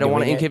fucking die. I don't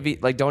want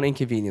to don't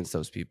inconvenience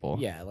those people.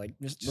 Yeah, like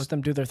just let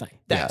them do their thing.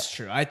 That's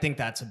true. I think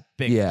that's a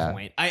big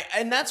point.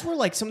 And that's where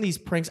like some of these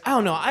pranks. I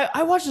don't know.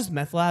 I watched this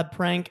Meth Lab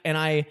prank, and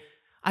I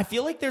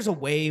feel like there's a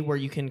way where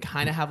you can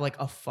kind of have like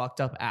a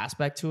fucked up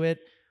aspect to it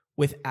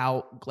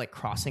without like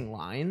crossing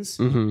lines.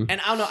 And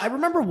I don't know. I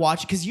remember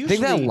watching because usually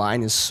I think that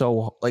line is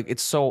so like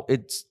it's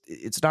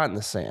not in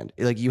the sand.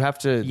 Like you have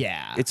to.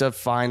 Yeah. It's a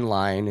fine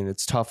line, and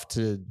it's tough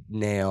to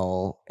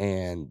nail,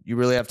 and you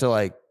really have to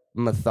like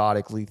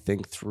methodically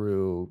think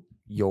through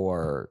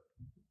your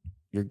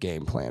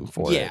game plan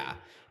for it. Yeah.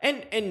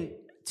 And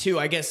two,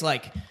 I guess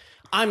like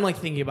I'm like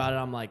thinking about it.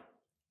 I'm like,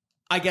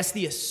 I guess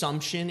the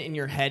assumption in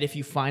your head if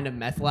you find a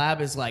meth lab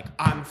is like,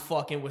 I'm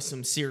fucking with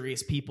some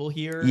serious people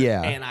here.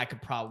 Yeah. And I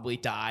could probably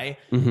die.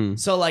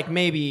 So like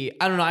maybe,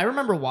 I don't know. I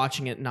remember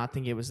watching it, not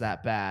thinking it was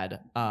that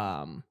bad.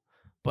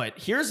 But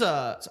here's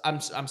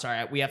I'm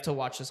sorry. We have to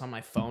watch this on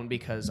my phone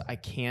because I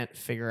can't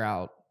figure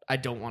out, I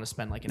don't want to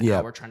spend like an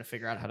hour trying to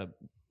figure out how to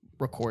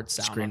record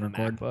sound on a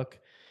MacBook.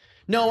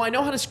 No, I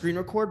know how to screen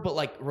record, but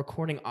like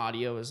recording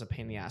audio is a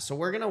pain in the ass. So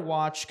we're going to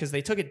watch, because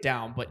they took it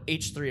down, but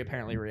H3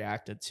 apparently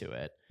reacted to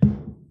it.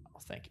 Oh,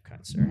 thank you,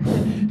 kind sir.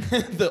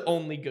 The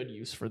only good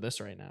use for this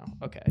right now.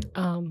 Okay.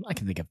 I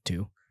can think of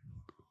two.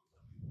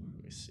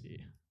 Let me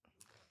see.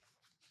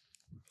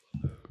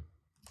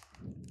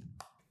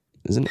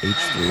 Isn't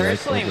H3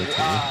 Personally, like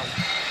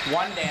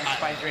one dance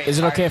by Drake. Is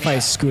it okay if I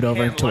scoot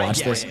over to watch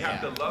this?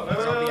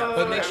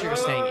 But make sure you're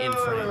staying in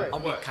frame. I'll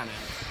be kind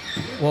of.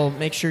 Well,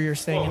 make sure you're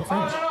staying in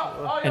frame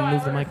and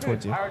move the mic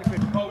towards you.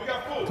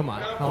 Come on.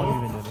 How long have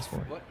you been doing this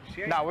for?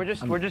 No,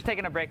 we're just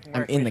taking a break from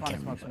work. I'm in the We just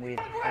camera. wanna smoke some weed.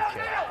 That's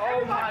it.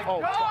 Oh my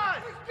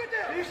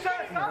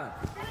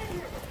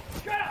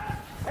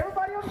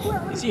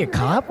God! Is he a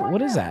cop?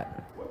 What is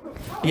that?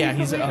 Yeah,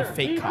 he's a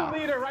fake cop.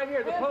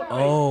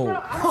 Oh.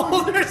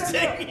 Oh, they're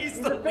saying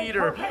he's the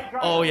leader.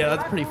 Oh, yeah,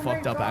 that's pretty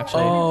fucked up,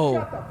 actually.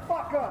 Oh.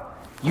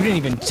 You didn't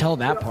even tell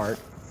that part.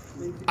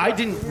 I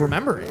didn't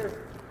remember it.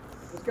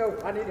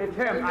 It's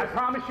him. I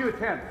promise you it's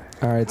him.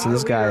 All right, so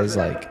this guy is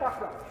like,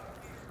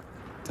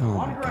 oh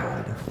my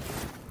God.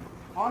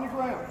 On the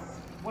ground.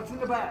 What's in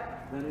the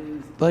back?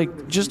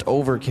 Like just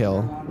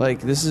overkill. Like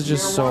this is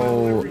just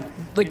so.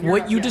 Like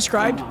what you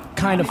described,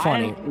 kind of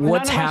funny.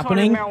 What's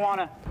happening?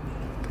 Marijuana.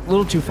 A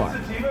little too far.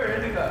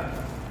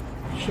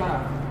 Shut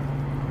up.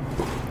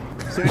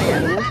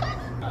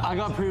 I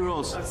got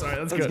pre-rolls. Sorry,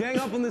 that's Let's good. gang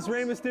up on this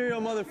Rey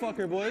Mysterio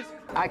motherfucker, boys.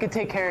 I could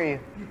take care of you.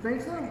 You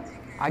think so?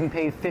 I can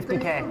pay you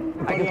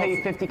 50K. I can pay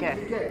you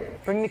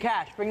 50K. Bring the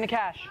cash. Bring the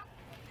cash.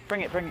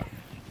 Bring it. Bring it.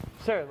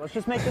 Sir, let's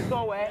just make this go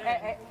away.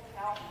 Hey.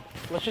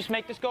 Let's just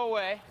make this go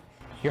away.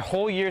 Your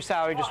whole year's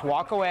salary, just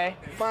walk away.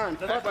 Fine.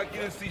 That's like you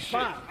didn't see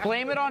shit.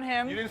 Blame it on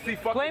him. You didn't see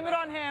fucking. Blame it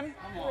on him.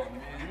 You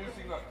didn't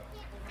see nothing.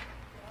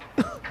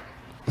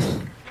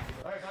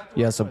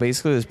 Yeah, so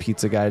basically this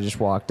pizza guy just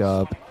walked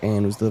up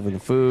and was delivering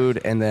the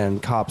food, and then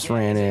cops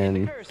ran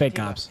in. Fake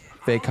cops.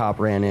 Fake cop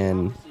ran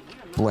in,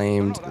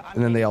 blamed,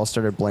 and then they all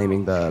started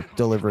blaming the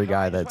delivery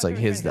guy that's like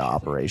the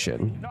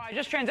operation. No, I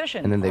just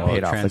transitioned. And then they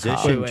paid off the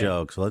cop. Transition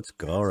jokes. Let's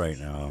go right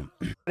now.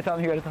 You gotta tell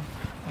him.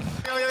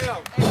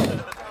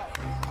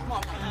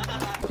 I'm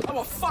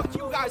gonna fuck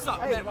you guys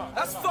up, man.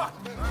 That's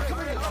fucked.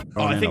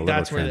 Oh, I think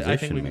that's where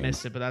transition we means.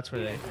 missed it, but that's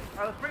where they.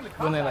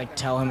 When they like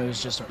tell him it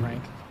was just a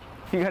prank.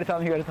 You gotta tell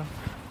him. You gotta tell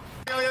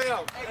him.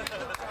 Yo.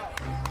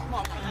 Come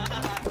on.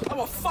 I'm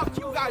gonna fuck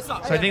you guys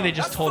up. So I think they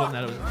just told him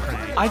that it was a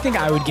prank. I think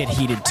I would get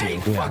heated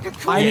too.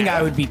 I think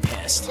I would be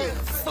pissed.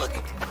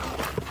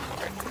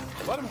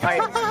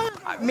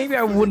 Maybe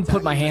I wouldn't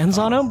put my hands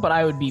on him, but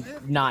I would be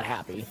not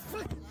happy.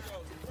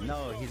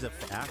 No, he's an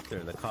actor,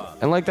 the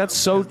cop. And like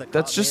that's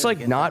just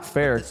like not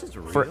fair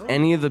for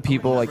any of the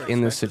people like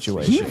in this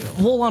situation. He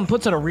full on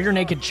puts out a rear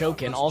naked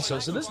choke in also,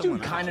 so this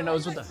dude kind of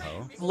knows what the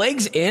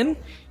legs in.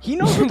 He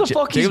knows what the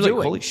fuck he's Jacob's doing.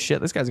 like, holy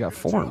shit, this guy's got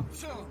form.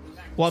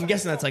 Well, I'm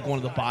guessing that's like one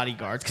of the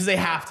bodyguards because they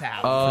have to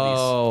have.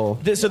 Oh.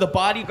 For these. So the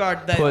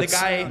bodyguard, the Puts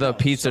guy, the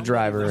pizza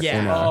driver.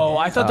 Yeah. In a, Oh,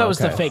 I thought that was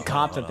the okay. fake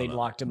cop that they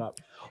locked him up.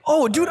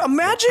 Oh, dude,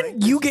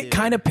 imagine you get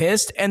kind of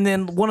pissed and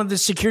then one of the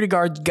security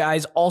guard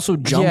guys also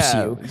jumps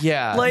you.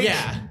 Yeah. Like,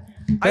 yeah.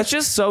 That's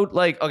just so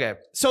like okay.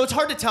 So it's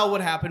hard to tell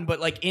what happened, but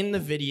like in the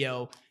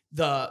video,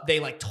 they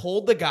like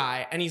told the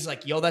guy, and he's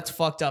like, "Yo, that's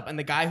fucked up." And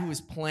the guy who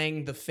was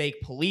playing the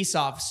fake police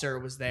officer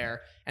was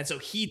there, and so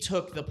he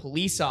took the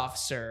police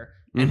officer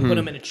and put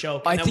him in a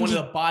choke. And then one of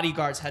the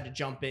bodyguards had to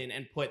jump in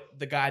and put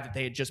the guy that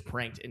they had just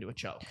pranked into a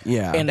choke.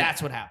 Yeah. And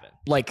that's what happened.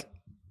 like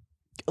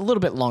a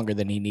little bit longer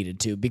than he needed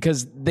to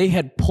because they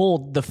had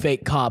pulled the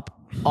fake cop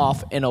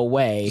off in a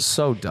way.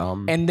 So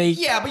dumb. And they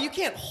Yeah, but you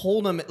can't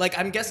hold him. Like,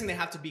 I'm guessing they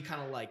have to be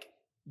kind of like,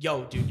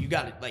 "Yo, dude, you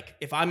got it. Like,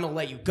 if I'm gonna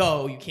let you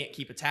go, you can't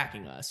keep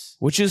attacking us."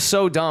 Which is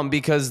so dumb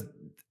because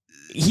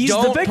he's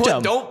the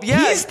victim.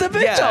 He's the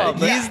victim.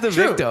 He's the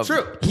victim.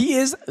 True. He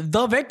is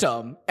the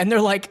victim. And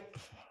they're like,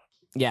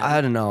 yeah.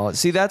 I don't know.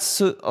 See, that's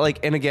so,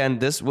 like, and again,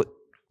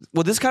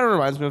 what this kind of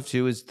reminds me of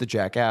too is the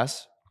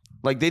Jackass.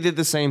 Like they did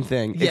the same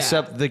thing,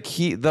 except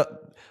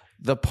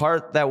the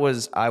part that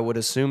was, I would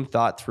assume,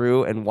 thought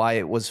through and why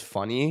it was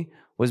funny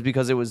was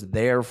because it was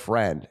their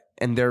friend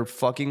and they're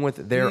fucking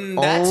with their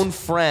own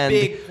friend.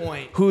 Big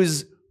point.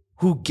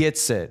 Who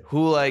gets it,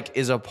 who like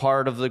is a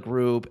part of the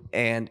group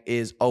and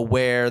is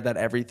aware that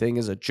everything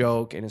is a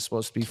joke and is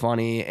supposed to be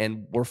funny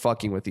and we're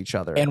fucking with each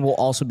other. And will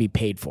also be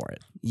paid for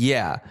it.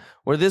 Yeah.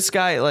 Where this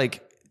guy,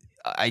 like,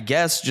 I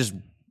guess just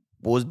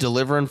was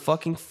delivering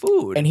fucking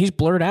food. And he's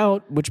blurred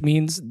out, which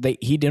means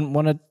he didn't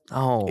want to.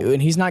 Oh.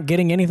 And he's not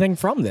getting anything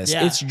from this.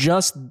 Yeah. It's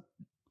just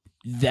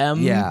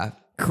them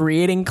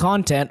creating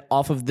content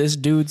off of this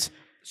dude's.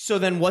 So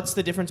then what's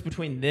the difference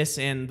between this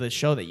and the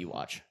show that you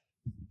watch?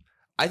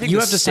 I think You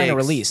have to sign a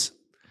release.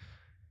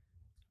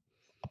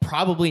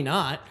 Probably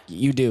not.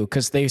 You do,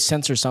 because they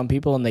censor some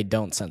people and they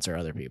don't censor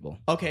other people.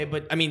 Okay,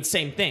 but I mean,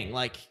 same thing.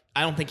 Like,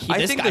 I don't think I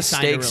this think guy the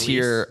signed a stakes release.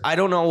 here, I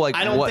don't know, like,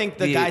 I don't what think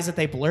the guys that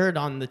they blurred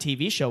on the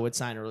TV show would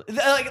sign a release.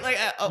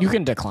 You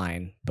can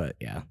decline, but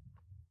yeah,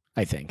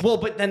 I think. Well,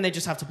 but then they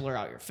just have to blur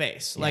out your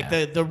face. Like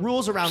the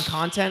rules around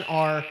content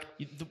are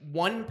the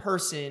one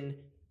person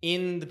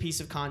in the piece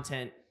of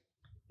content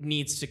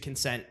needs to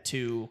consent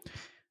to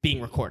being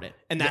recorded,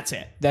 and that's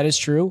it. That is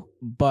true,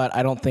 but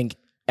I don't think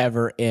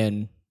ever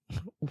in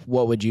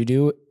What Would You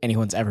Do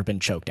anyone's ever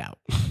been choked out.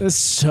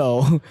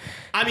 So,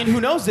 I mean,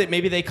 who knows that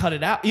maybe they cut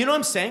it out. You know what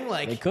I'm saying?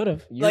 Like they could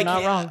have. You're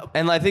not wrong.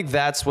 And I think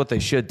that's what they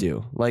should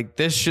do. Like,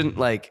 this shouldn't,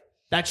 like,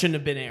 that shouldn't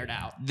have been aired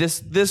out.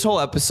 This whole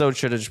episode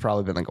should have just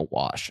probably been like a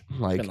wash.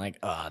 Like, Been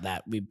like,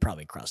 that we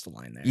probably crossed the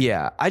line there.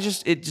 yeah,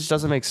 it just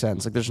doesn't make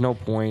sense. Like, there's no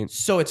point.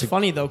 So it's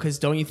funny though, because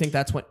don't you think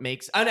that's what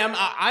makes? And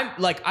I'm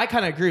like, I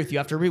kind of agree with you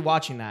after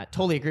rewatching that.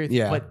 Totally agree with you.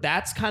 Yeah. But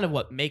that's kind of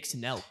what makes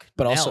Nelk.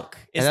 But also- Nelk,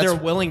 is and they're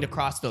that's- willing to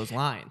cross those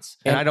lines.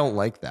 And I don't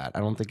like that.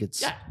 I don't think it's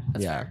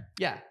That's fair.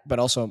 Yeah. But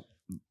also,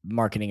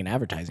 marketing and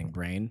advertising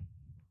brain.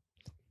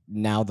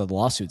 Now the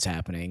lawsuit's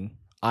happening.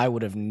 I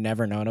would have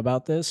never known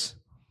about this,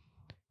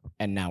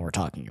 and now we're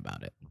talking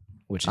about it,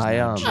 which is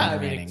now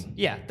generating.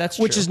 That's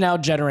which true. is now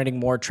generating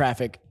more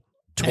traffic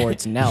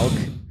towards Nelk.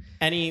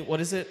 What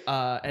is it?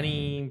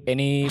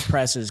 Any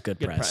press is good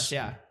press.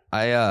 Yeah.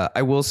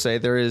 I will say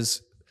there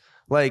is,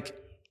 like,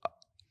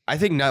 I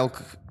think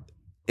Nelk,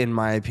 in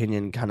my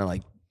opinion, kind of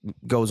like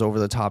goes over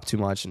the top too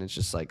much, and it's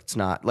just like, it's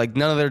not like,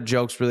 none of their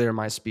jokes really are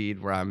my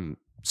speed where I'm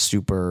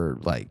super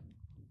like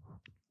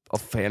a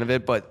fan of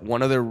it. But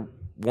one of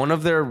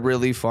their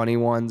really funny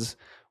ones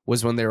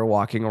was when they were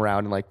walking around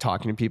and like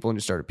talking to people and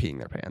just started peeing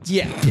their pants.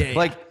 Yeah.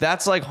 Like,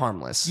 that's like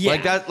harmless. Yeah.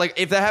 Like that, like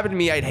if that happened to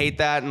me, I'd hate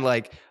that. And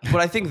like, but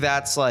I think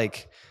that's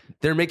like,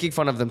 they're making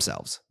fun of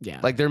themselves. Yeah.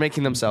 Like, they're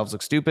making themselves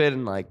look stupid,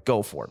 and like,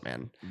 go for it,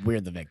 man. We're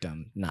the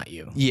victim, not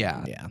you.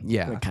 Yeah.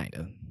 Yeah. Kind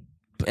of.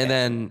 And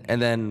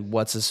then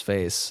what's his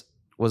face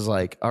was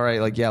like, all right,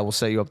 like, yeah, we'll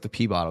set you up the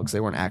pee bottle, because they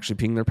weren't actually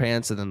peeing their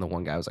pants. And then the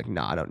one guy was like,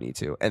 nah, I don't need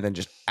to. And then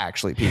just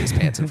actually pee his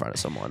pants in front of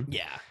someone.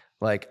 Yeah.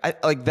 Like, I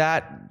like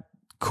that.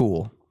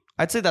 Cool.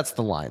 I'd say that's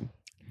the line.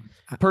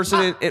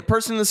 Person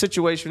in the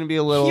situation would be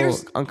a little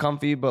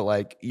uncomfy, but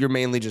like, you're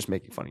mainly just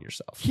making fun of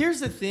yourself.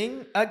 Here's the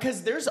thing,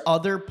 because there's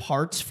other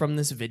parts from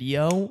this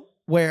video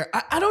where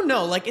I don't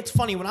know. Like, it's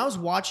funny, when I was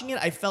watching it,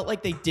 I felt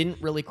like they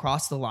didn't really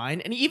cross the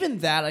line, and even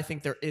that, I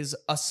think there is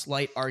a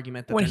slight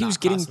argument that When they're he not was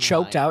getting crossing the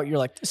choked line. out, you're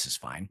like, this is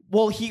fine.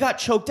 Well, he got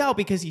choked out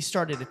because he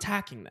started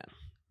attacking them.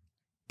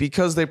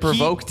 Because they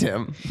provoked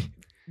him.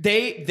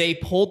 They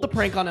pulled the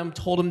prank on him,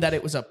 told him that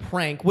it was a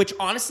prank, which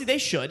honestly they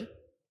should.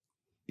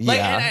 Like,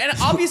 and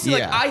obviously,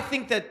 like, I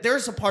think that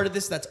there's a part of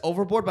this that's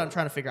overboard, but I'm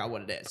trying to figure out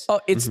what it is.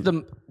 Oh, it's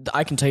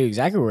I can tell you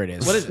exactly where it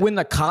is. What is it? When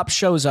the cop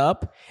shows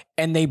up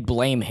and they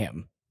blame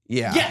him.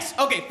 Yeah. Yes.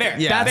 Okay. Fair.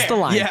 Yeah. That's the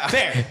line. Yeah.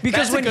 Fair.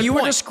 Because That's a when good you were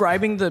point.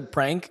 describing the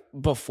prank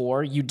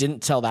before, you didn't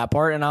tell that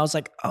part, and I was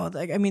like, "Oh,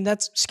 I mean,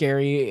 that's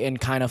scary and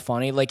kind of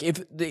funny." Like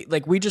if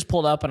we just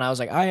pulled up, and I was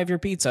like, "I have your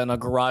pizza," and a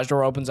garage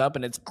door opens up,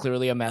 and it's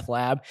clearly a meth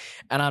lab,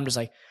 and I'm just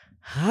like,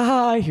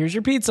 "Hi, here's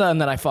your pizza,"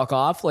 and then I fuck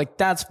off. Like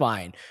that's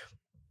fine,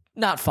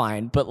 not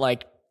fine, but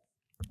like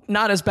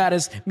not as bad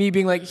as me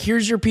being like,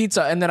 "Here's your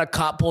pizza," and then a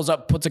cop pulls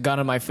up, puts a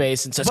gun in my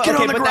face, and says, "Get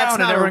on the ground,"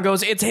 and everyone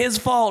goes, "It's his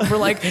fault." For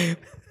like.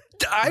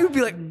 I would be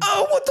like,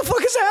 oh, what the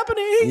fuck is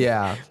happening?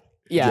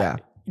 Yeah.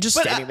 Just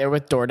standing there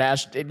with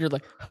DoorDash, and you're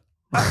like,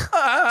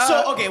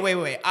 So okay,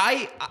 wait.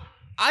 I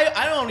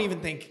don't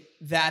even think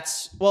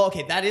that's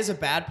okay. That is a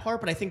bad part,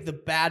 but I think the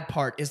bad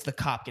part is the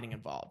cop getting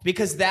involved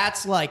because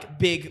that's like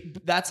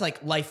big. That's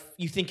like life.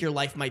 You think your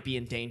life might be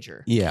in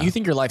danger. Yeah. you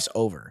think your life's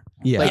over.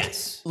 Yeah. Like,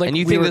 Yes. like and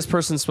you think this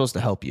person's supposed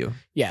to help you.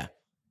 Yeah.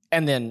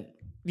 And then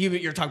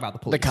You're talking about the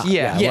police. the cop.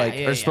 Yeah. Yeah, like yeah,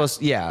 they're yeah.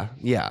 supposed. Yeah.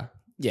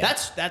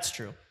 That's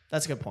true.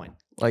 That's a good point.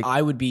 Like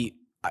I would be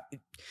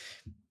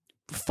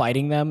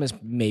fighting them is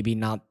maybe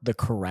not the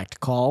correct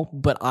call,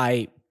 but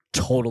I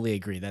totally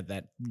agree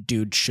that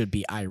dude should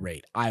be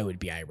irate. I would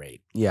be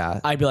irate. yeah.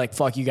 I'd be like,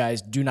 fuck you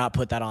guys. Do not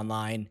put that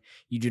online.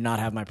 You do not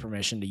have my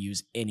permission to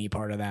use any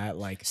part of that.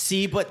 Like,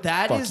 See, but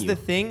that Fuck is you. the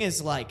thing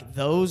is like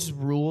those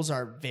rules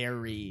are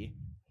very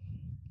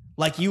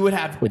like you would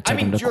have. Would I take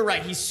him mean, to you're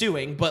right. He's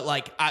suing, but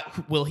like,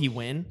 will he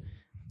win?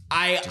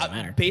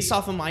 matter. Based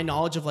off of my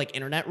knowledge of like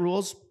internet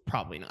rules,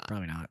 probably not.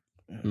 probably not.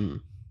 Mm.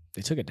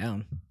 They took it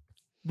down.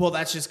 Well,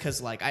 that's just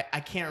because like I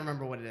can't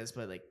remember what it is,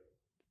 but like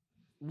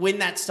when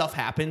that stuff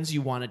happens,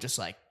 you want to just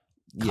like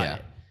cut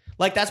it.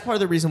 Like that's part of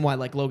the reason why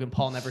like Logan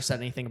Paul never said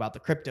anything about the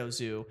crypto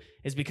zoo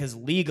is because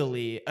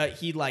legally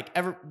he like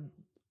ever.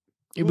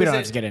 We don't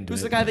have to get into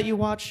Who's it. the guy that you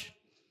watch?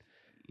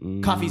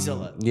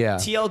 Coffeezilla. Yeah.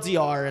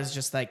 TLDR is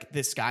just like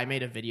this guy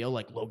made a video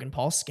like Logan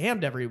Paul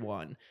scammed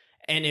everyone.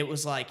 And it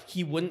was like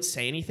he wouldn't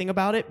say anything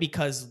about it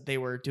because they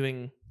were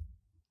doing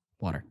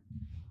Water.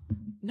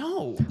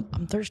 no.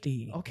 I'm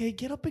thirsty. Okay,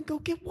 get up and go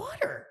get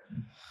water.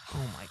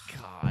 Oh my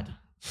God.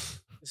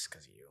 This is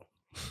because of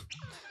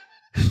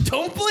you.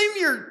 Don't blame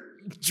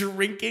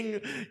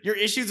your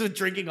issues with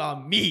drinking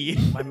on me.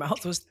 My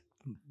mouth was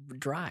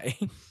dry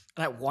and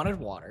I wanted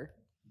water.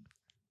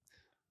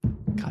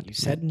 God, you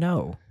said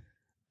no.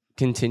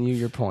 Continue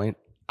your point.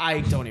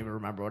 I don't even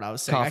remember what I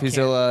was saying. I can't-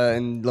 Coffeezilla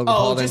and Logan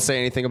Paul didn't just- say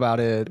anything about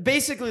it.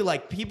 Basically,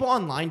 like people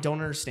online don't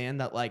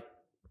understand that like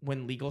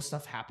when legal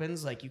stuff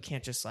happens, like you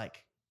can't just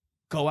like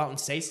go out and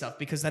say stuff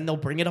because then they'll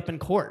bring it up in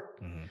court.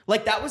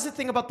 Like that was the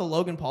thing about the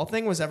Logan Paul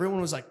thing was everyone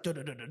was like,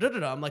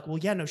 da-da-da-da-da-da. I'm like, well,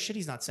 yeah, no shit,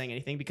 he's not saying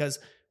anything because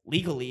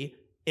legally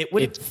it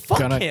would fuck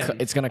him.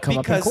 It's gonna come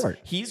up in because court.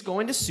 he's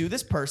going to sue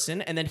this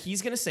person and then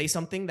he's going to say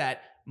something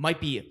that might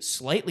be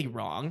slightly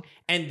wrong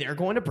and they're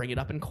going to bring it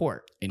up in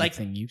court.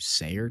 Anything you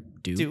say or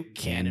do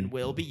Can and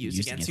will be used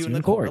against you in in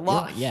the court of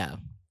law. Yeah.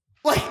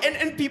 Like,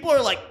 and people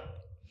are like,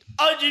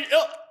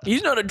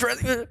 He's not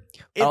addressing it.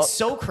 it's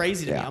so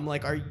crazy to me. Yeah. I'm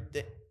like, are you,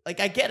 like,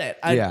 I get it.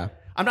 Yeah.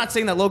 I'm not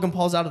saying that Logan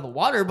Paul's out of the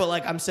water, but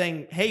like, I'm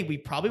saying, hey, we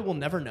probably will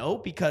never know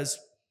because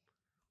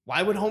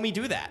why would homie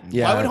do that?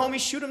 Yeah. Why would homie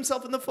shoot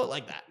himself in the foot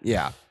like that?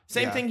 Yeah.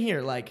 Same thing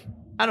here. Like,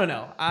 I don't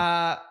know.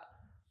 I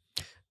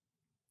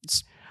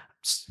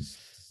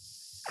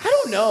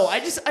don't know. I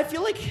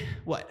feel like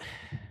what?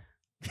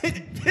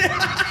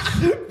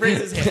 Raise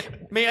his hand.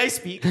 May I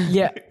speak?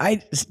 Yeah,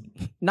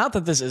 not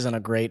that this isn't a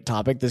great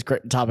topic. This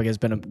topic has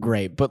been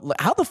great, but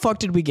how the fuck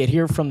did we get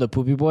here from the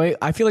Poopy Boy?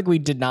 I feel like we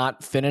did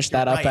not finish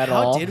that up at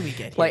all. How did we get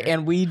here? Like,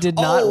 and we did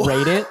not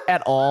rate it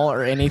at all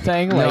or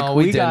anything. Like, No,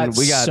 we didn't.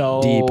 We got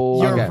so deep.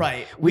 You're Okay.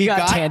 right. We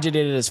got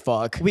tangented as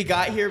fuck. We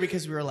got here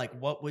because we were like,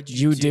 what would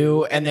You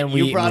do, and then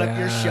you we brought up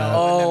your show.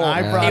 Oh, and then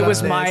I brought it up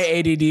was this. my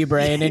ADD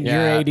brain and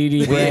Yeah. your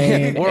ADD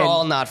brain. We're and-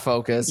 all not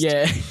focused.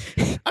 yeah.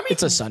 I mean,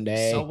 It's a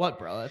Sunday. So what,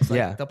 bro? It's like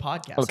Yeah. the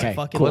podcast. Okay, I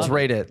fucking cool. Let's love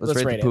rate it. Let's Let's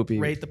rate rate the it. poopy.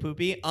 Rate the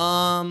poopy.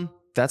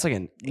 That's like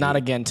an Not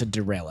again to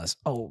derail us.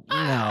 Oh no!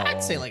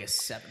 I'd say like a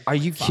 7. Are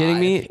you kidding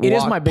me? It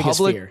is my biggest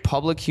fear.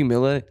 Public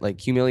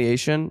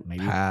humiliation.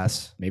 Maybe.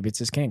 Pass. Maybe it's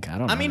his kink. I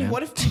don't know. I mean, man.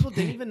 what if people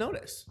didn't even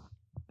notice?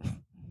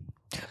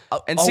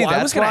 And Oh, see, I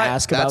that's was gonna why.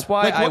 ask That's about-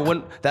 why like, I what-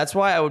 wouldn't. That's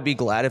why I would be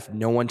glad if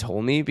no one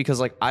told me because,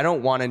 like, I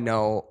don't want to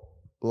know,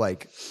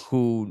 like,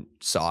 who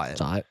saw it.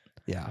 Saw it?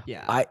 Yeah.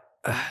 Yeah.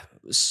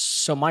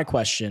 So my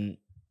question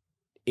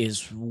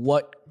is,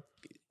 what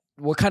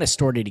kind of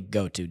store did he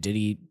go to? Did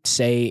he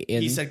say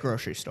in? He said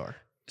grocery store.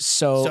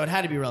 so. So it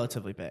had to be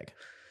relatively big.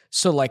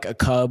 So like a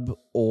Cub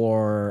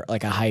or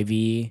like a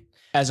Hy-Vee.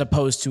 as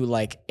opposed to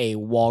like a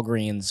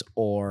Walgreens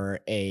or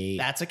a.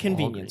 That's a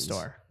convenience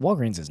store.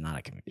 Walgreens is not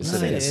a convenience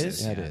store. Yes, it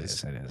is. Yeah, it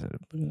is. It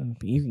is.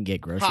 You can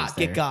get groceries Hot,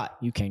 there. get got.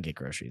 You can get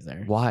groceries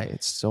there. Why?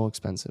 It's so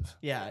expensive.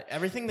 Yeah,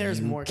 everything there is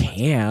more You expensive.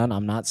 can.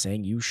 I'm not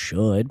saying you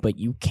should, but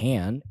you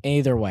can.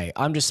 Either way,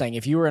 I'm just saying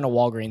if you were in a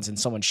Walgreens and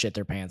someone shit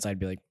their pants, I'd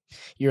be like,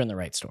 you're in the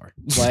right store.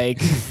 Like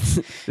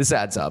This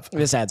adds up.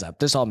 this adds up.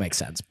 This all makes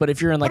sense. But if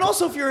you're in like, But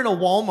also, if you're in a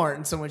Walmart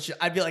and someone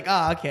I'd be like,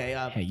 okay,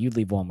 hey, you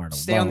leave Walmart alone.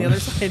 stay on the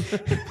other side.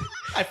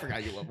 I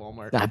forgot you love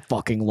Walmart. I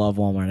fucking love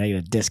Walmart. I get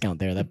a discount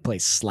there. That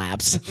place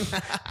slaps.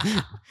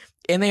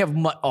 And they have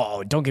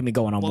don't get me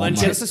going on Well, Walmart.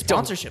 then get us a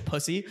sponsorship,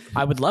 pussy.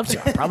 I would love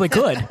to. I probably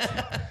could.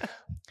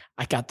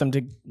 I got them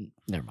to.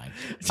 Never mind.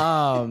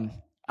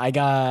 I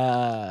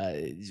got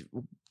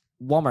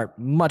Walmart,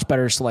 much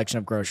better selection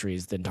of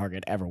groceries than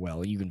Target ever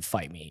will. You can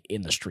fight me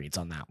in the streets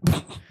on that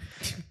one.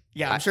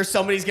 Yeah, I'm sure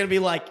somebody's gonna be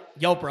like,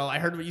 "Yo, bro, I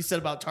heard what you said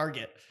about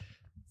Target.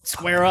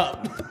 Square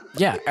up."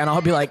 Yeah, and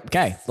I'll be like,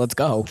 okay, let's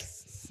go.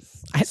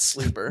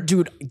 Sleeper.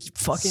 Dude,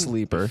 fucking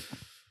Sleeper.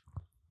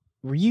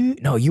 Were you?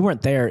 No, you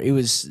weren't there. It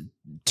was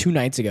 2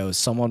 nights ago.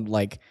 Someone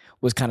like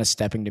was kind of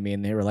stepping to me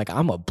and they were like,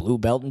 I'm a blue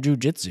belt in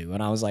jujitsu.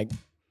 And I was like,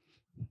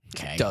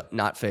 okay.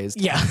 Not phased.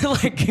 Yeah,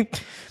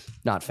 like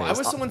Not phased. Why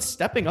was someone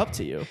stepping up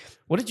to you?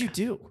 What did you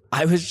do?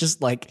 I was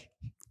just like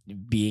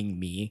being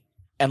me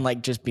and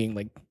like just being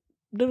like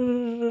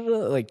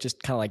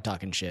just kind of like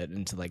talking shit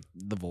into like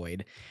the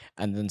void.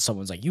 And then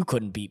someone's like, you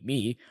couldn't beat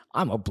me.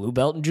 I'm a blue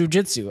belt in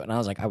jujitsu. And I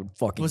was like, I would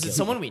fucking Was it kill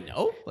someone you. we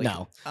know? Like,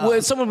 No. Well,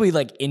 it's someone we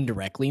like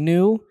indirectly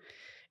knew.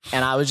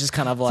 And I was just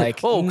kind of like,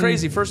 oh,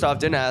 crazy. First off,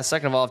 didn't ask.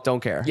 Second of all, don't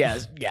care. Yeah.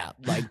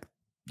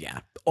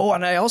 Oh,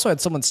 and I also had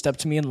someone step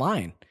to me in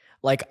line.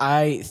 Like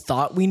I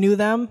thought we knew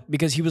them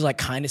because he was like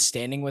kind of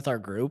standing with our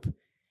group.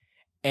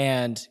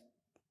 And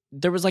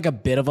there was like a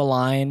bit of a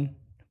line,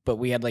 but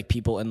we had like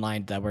people in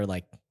line that were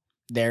like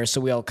there. So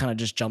we all kind of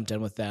just jumped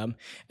in with them.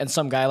 And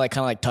some guy like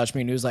kind of like touched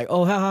me and he was like,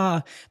 oh,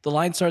 ha, the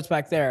line starts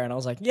back there. And I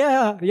was like,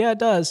 yeah, it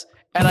does.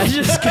 And I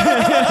just,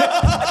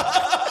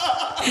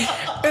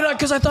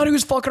 because I thought he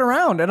was fucking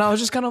around. And I was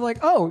just kind of like,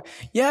 oh,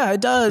 yeah,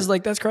 it does.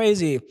 Like, that's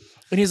crazy.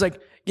 And he's like,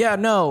 yeah,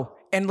 no.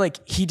 And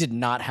like, he did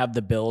not have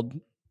the build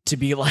to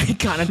be like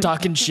kind of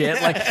talking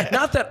shit. Like,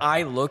 not that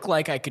I look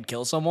like I could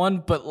kill someone,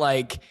 but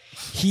like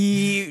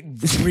he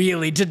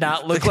really did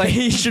not look like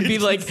he should be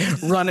like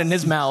running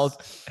his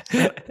mouth.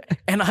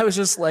 And I was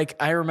just like,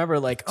 I remember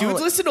like,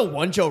 dudes listen to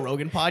one Joe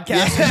Rogan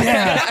podcast.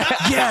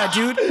 Yeah,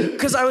 dude.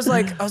 Because I was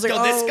like, Yo,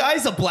 this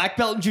guy's a black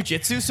belt in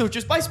jujitsu, so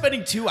just by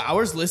spending 2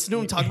 hours listening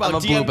to him talk about I'm a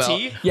blue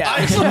DMT, yeah,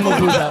 I'm a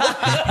blue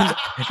belt.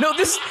 No,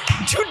 this,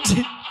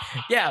 dude,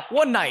 yeah,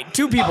 one night,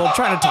 2 people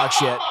trying to talk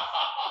shit.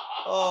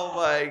 Oh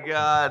my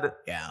God.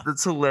 Yeah.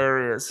 That's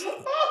hilarious.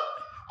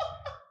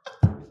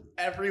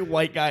 every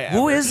white guy ever.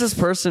 Who is this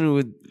person who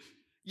would.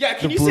 Yeah,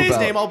 can the you blue say his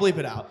belt? name? I'll bleep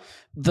it out.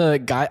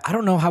 The guy, I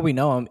don't know how we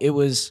know him. It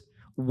was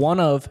one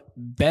of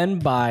Ben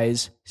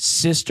Bai's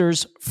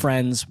sister's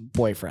friend's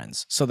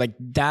boyfriends. So like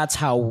that's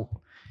how.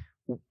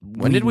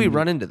 When did we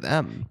run into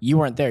them? You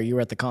weren't there. You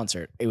were at the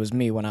concert. It was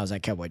me when I was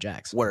at Cowboy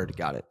Jack's. Word.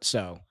 Got it.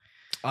 So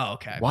Oh,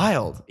 okay.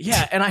 Wild.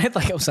 yeah, and I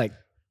was like,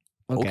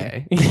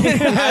 okay.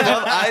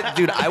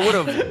 I would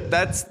have.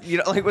 That's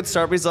like what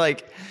Starby's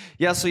like.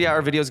 Yeah, so yeah,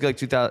 our videos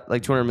get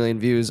like 200 million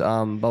views.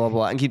 Blah blah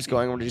blah, and keeps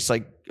going. We're just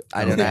like,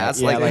 I didn't ask.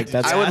 Yeah, like, like,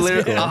 that's I would asking.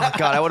 literally. Oh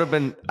God, I would have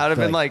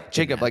been like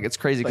Jacob. Like it's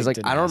crazy because like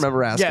didn't I don't ask.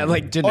 remember asking. Yeah,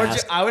 like didn't Or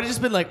ask. I would have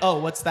just been like, oh,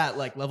 what's that?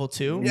 Like level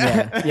 2?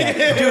 Yeah.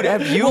 dude,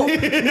 have you?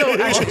 No,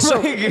 actually,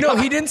 so no,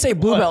 he didn't say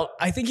blue belt.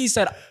 I think he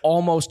said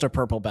almost a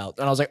purple belt,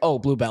 and I was like, oh,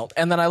 blue belt,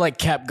 and then I like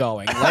kept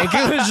going. Like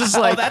it was just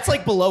like, Oh, that's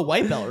like below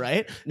white belt,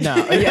 right? no,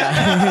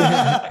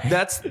 yeah,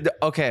 That's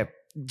okay.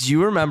 Do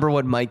you remember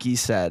what Mikey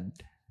said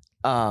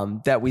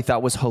that we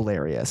thought was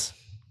hilarious?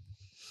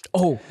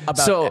 oh,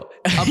 about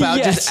About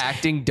Yes. just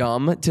acting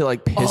dumb to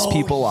like piss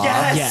people off.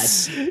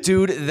 yes.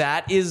 Dude,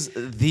 that is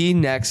the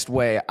next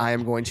way I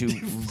am going to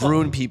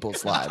ruin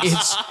people's lives.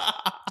 It's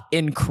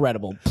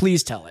incredible.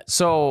 Please tell it.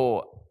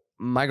 So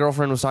my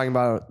girlfriend was talking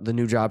about the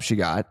new job she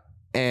got,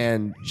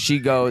 and she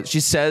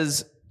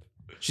says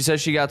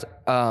she got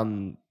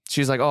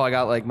she's like, oh, I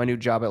got like my new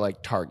job at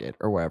like Target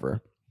or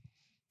wherever.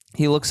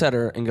 He looks at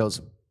her and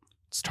goes,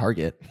 it's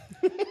Target.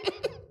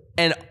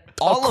 And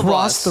all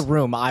Across of us the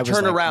room, I was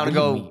turn like, around and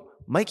what do you mean? go,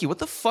 Mikey, what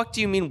the fuck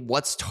do you mean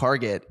what's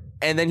Target?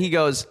 And then he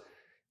goes,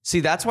 see,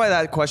 that's why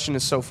that question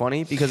is so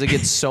funny, because it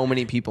gets so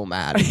many people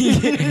mad.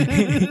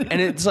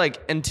 And it's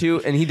like, and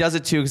he does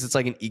it too because it's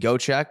like an ego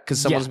check, because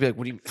someone's be like,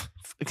 what do you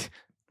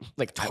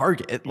like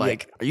Target?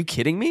 Like, are you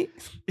kidding me?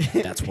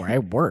 That's where I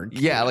work.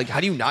 Yeah, like how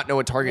do you not know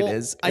what Target Well,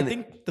 is? I And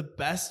think the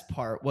best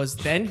part was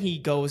then he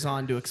goes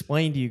on to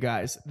explain to you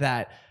guys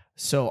that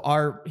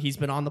he's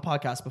been on the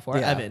podcast before,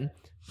 Yeah. Evan.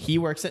 He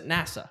works at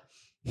NASA.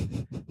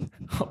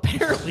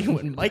 Apparently,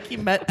 when Mikey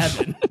met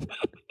Evan,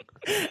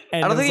 and I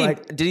don't was think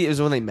like, it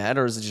was when they met,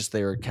 or is it just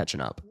they were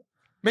catching up?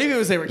 maybe it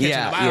was they were catching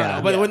Yeah, up. I don't yeah,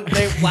 know. But yeah. when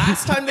they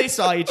last time they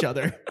saw each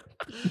other,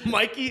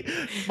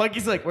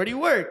 Mikey's like, "Where do you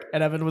work?"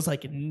 And Evan was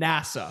like,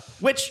 "NASA,"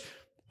 which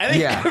I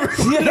think Yeah.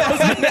 everyone knows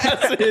what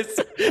NASA is.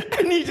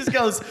 And he just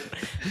goes,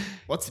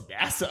 what's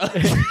NASA?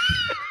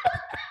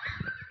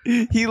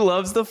 He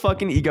loves the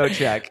fucking ego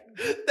check.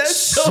 That's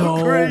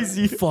so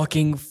crazy.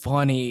 Fucking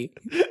funny.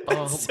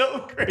 That's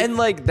so crazy. And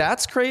like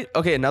that's great.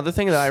 Okay, another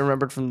thing that I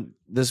remembered from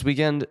this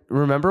weekend.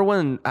 Remember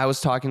when I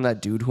was talking to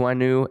that dude who I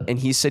knew, and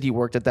he said he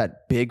worked at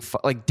that big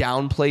like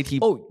downplayed. He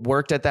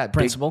worked at that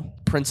principal.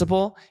 Big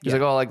principal. He's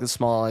like, oh, like the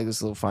small, like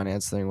this little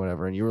finance thing,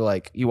 whatever. And you were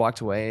like, you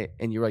walked away,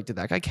 and you were like, did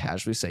that guy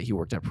casually say he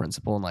worked at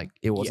principal, and like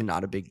it was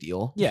not a big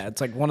deal? Yeah,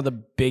 it's like one of the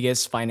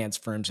biggest finance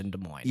firms in Des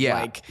Moines. Yeah.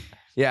 Like,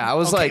 yeah, I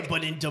was like,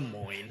 but in Des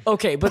Moines.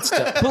 okay, but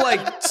still. but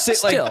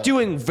like, like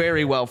doing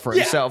very well for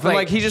himself, and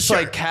like he just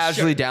like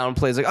casually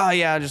downplays, like, oh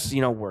yeah, just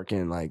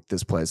working like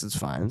this place, it's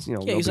fine, it's, yeah,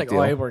 no he's big like, deal.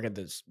 oh, I work at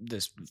this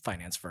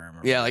finance firm.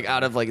 Or Yeah, like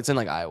out of like it's in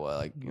like Iowa,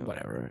 like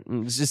whatever.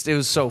 It's just it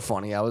was so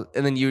funny. And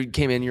then you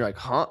came in, you're like,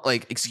 huh?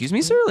 Like, excuse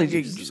me, sir? Like,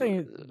 you're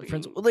saying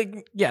principal,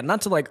 like, yeah,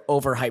 not to like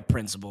overhype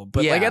principal,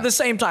 but like at the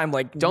same time,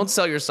 like, don't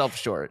sell yourself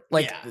short.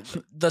 Like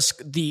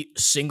the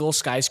single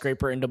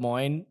skyscraper in Des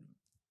Moines.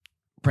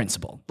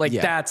 Principal, like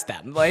that's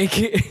them. Like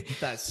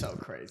that's so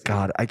crazy.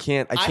 God, I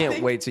can't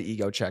wait to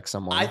ego check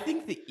someone. I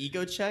think the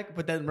ego check,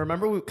 but then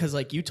remember because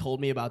like you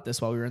told me about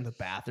this while we were in the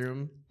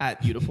bathroom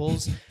at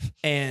Beautifuls,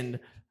 and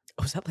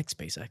was that like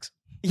SpaceX?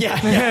 Yeah.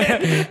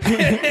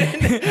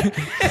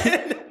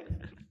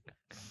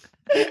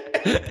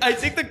 I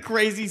think the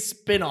crazy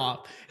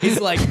spin-off is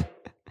like,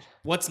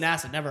 what's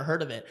NASA? Never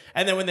heard of it.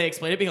 And then when they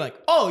explain it, being like,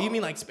 oh, you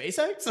mean like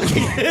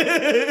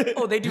SpaceX?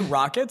 Oh, they do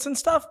rockets and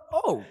stuff?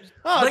 Oh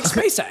like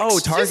SpaceX. Oh,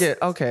 Target.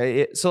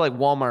 Okay. So like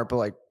Walmart, but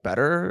like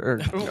better? Or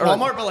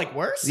Walmart, but like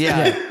worse?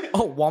 Yeah.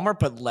 Oh, Walmart,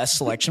 but less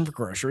selection for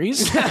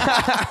groceries?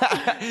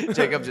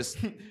 Jacob just...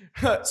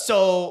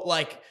 So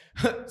like...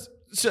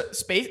 So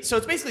it's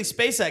basically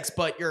SpaceX,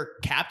 but you're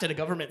capped at a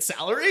government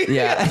salary?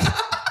 Yeah.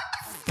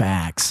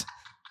 Facts.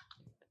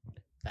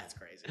 That's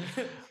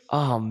crazy.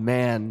 Oh,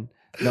 man.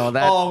 No,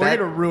 that. Oh, we're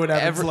gonna ruin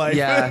Evan's life.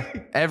 Yeah,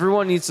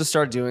 everyone needs to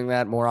start doing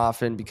that more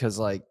often because,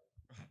 like,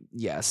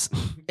 yes,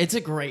 it's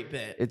a great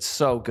bit. It's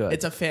so good.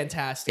 It's a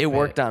fantastic. It bit.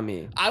 worked on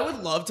me. I would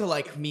love to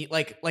like meet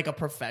like a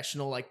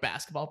professional like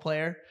basketball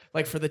player,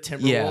 like for the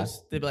Timberwolves. Yeah.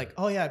 They'd be like,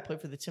 "Oh yeah, I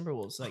played for the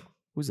Timberwolves." Like,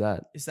 who's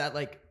that? Is that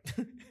like?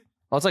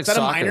 Oh, it's like is that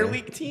soccer. a minor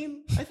league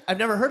team? I've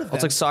never heard of that.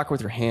 It's like soccer with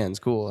your hands.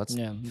 Cool. That's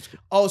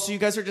Oh, so you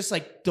guys are just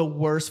like the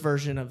worst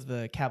version of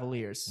the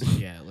Cavaliers.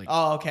 Yeah. Like.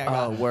 Oh, okay. I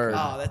got it. Word.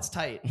 Oh, that's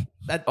tight.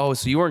 That. Oh,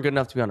 so you weren't good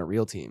enough to be on a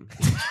real team.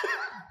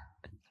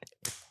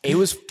 It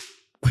was.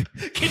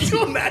 Can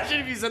you imagine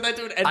if you said that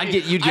to an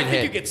NBA? You'd get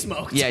hit. You get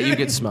smoked. Yeah, you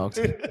get smoked.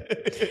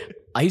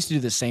 I used to do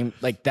the same,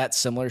 like that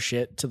similar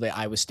shit to the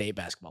Iowa State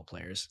basketball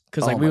players.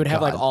 Because like Oh we my would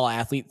have like God. all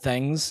athlete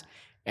things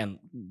and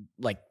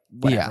like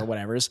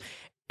whatever's.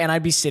 And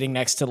I'd be sitting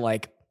next to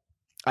like,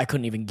 I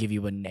couldn't even give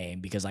you a name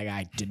because like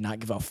I did not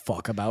give a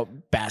fuck about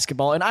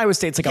basketball. And Iowa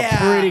State's like a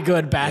pretty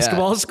good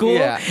basketball school.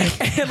 Yeah.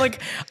 And like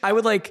I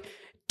would like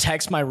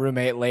text my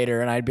roommate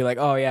later and I'd be like,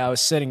 oh yeah, I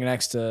was sitting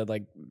next to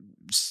like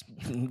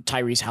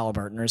Tyrese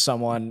Halliburton or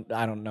someone.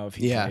 I don't know if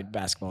he played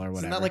basketball or whatever.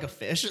 Isn't that like a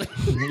fish?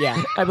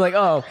 Yeah. I'd be like,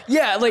 oh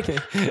yeah, like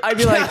I'd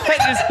be like,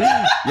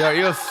 Yo, are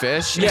you a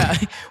fish? yeah.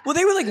 Well,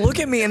 they would like look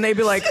at me and they'd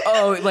be like,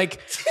 oh,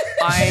 like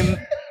I'm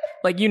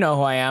like, you know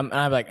who I am. And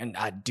I'd be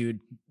like, dude,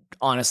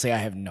 honestly, I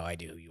have no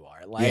idea who you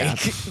are. Like,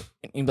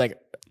 and he'd be like,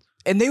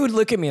 and they would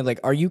look at me like,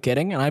 are you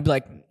kidding? And I'd be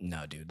like,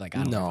 no, dude, like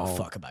I don't give a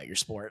fuck about your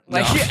sport.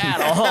 Like at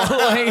all.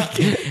 Like,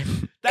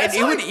 and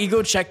it would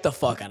ego check the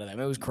fuck out of them.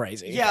 It was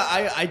crazy.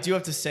 Yeah, I do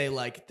have to say,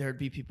 like, there'd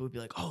be people who'd be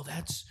like, oh,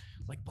 that's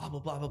like blah, blah,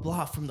 blah, blah,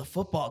 blah from the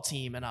football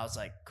team. And I was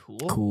like,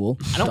 cool.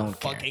 I don't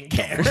fucking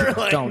care.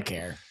 Like, Don't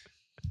care.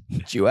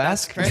 Did you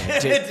ask?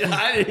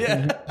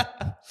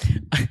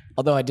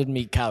 Although I did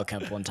meet Kyle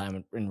Kemp one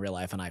time in real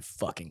life and I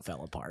fucking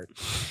fell apart.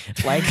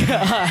 Like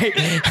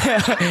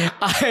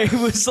I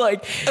was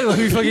like, I love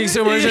you fucking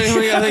so much.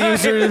 Is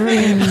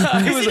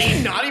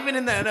he not even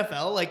in the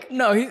NFL? Like,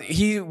 no,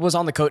 he was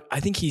on the coach. I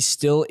think he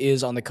still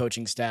is on the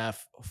coaching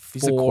staff.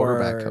 He's a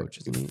quarterback coach,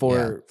 isn't he?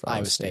 For Yeah,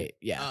 Iowa State.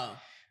 Yeah.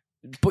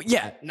 But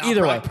yeah, not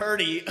either Brock way.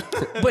 Purdy.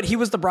 But he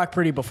was the Brock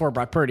Purdy before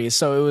Brock Purdy,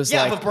 so it was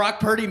yeah, like, but Brock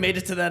Purdy made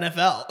it to the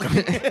NFL.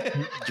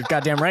 you're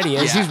goddamn right he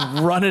is. He's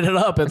running it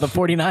up at the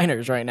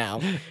 49ers right now.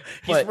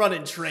 He's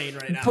running train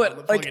right now in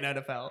the fucking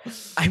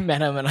NFL. I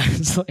met him and I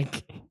was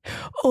like,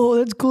 oh,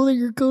 that's cool that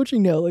you're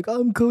coaching now. Like,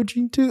 I'm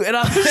coaching too. And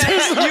I was just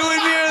like, you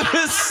and me are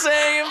the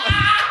same.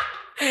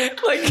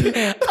 Like,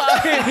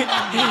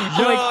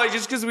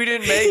 just because we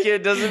didn't make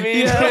it doesn't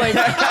mean. Yeah,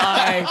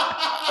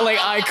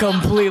 I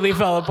completely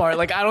fell apart.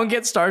 Like, I don't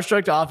get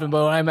starstruck often,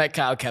 but when I met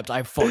Kyle Kemp,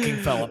 I fucking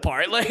fell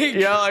apart. Like,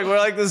 Yeah, like we're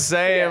like the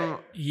same.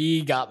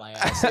 he got my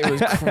ass. It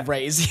was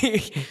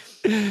crazy.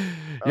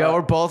 Yeah,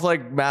 we're both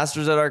like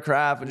masters at our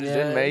craft and just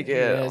didn't make it.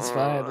 Yeah, it's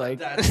fine. Like,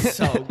 That's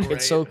so great.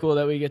 it's so cool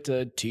that we get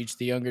to teach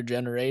the younger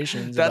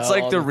generations. That's about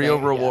like all the real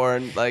things.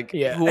 reward. Like,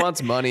 Yeah. who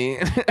wants money?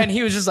 And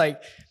he was just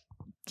like,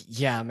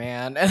 yeah,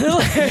 man. And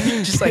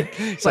just like,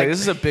 It's like, this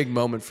is a big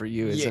moment for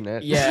you, isn't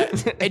it? Yeah.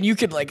 And you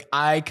could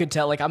I could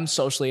tell, I'm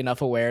socially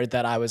enough aware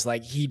that I was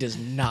like, he does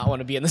not want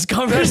to be in this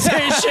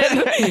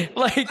conversation.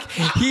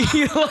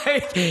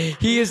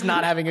 He is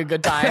not having a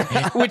good time,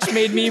 which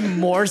made me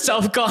more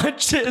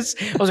self-conscious.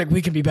 I was like,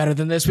 we can be better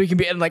than this. We can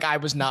be, and I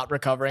was not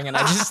recovering. And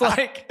I just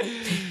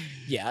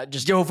yeah,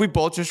 just if we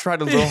both just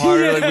tried a little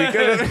harder, we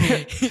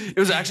could. It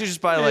was actually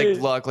just by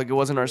luck. It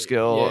wasn't our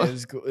skill.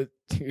 Yeah,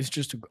 it was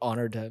just an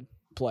honor to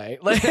play.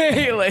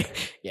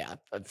 Yeah,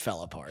 it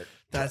fell apart.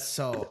 That's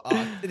so.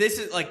 This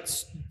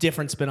is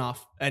different spinoff,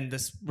 and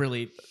this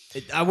really.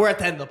 We're at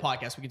the end of the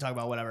podcast. We can talk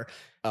about whatever.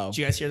 Oh, did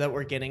you guys hear that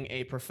we're getting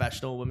a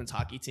professional women's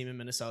hockey team in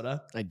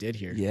Minnesota? I did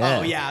hear. Yeah.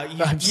 Oh yeah.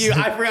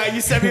 I forgot.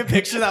 You sent me a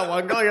picture of that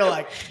one girl. You're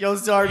like, yo,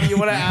 Zarby, you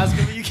want to ask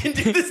him if you can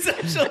do the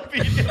social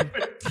media?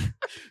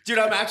 Dude,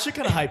 I'm actually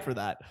kind of hyped for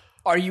that.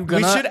 Are you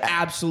gonna? We should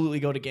absolutely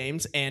go to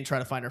games and try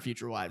to find our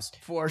future wives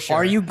for sure.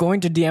 Are you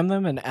going to DM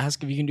them and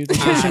ask if you can do the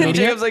social media?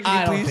 Jacob's like,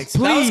 I don't please, think so.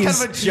 please. That was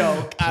kind of a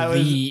joke.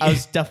 I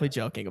was definitely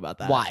joking about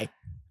that. Why?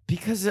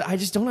 Because I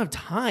just don't have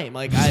time.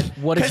 What if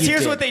Because you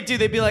here's did? what they do.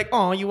 They'd be like,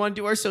 "Oh, you want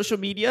to do our social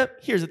media?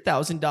 Here's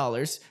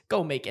 $1,000.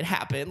 Go make it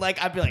happen."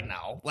 I'd be like,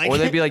 "No." Or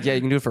they'd be like, yeah,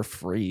 you can do it for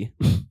free.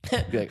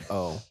 Be like,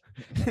 oh.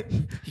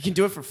 You can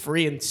do it for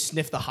free and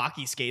sniff the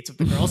hockey skates of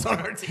the girls on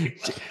our team.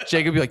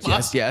 Jacob would be like,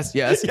 yes.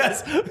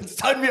 Yes,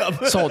 sign me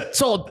up.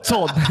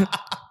 Sold.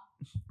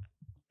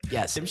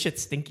 Yes. Them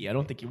shit's stinky. I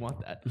don't think you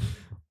want that.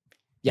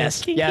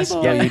 Yes. Kinky Yes.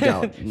 boy. No, you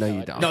don't. No,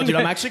 you don't. No, dude,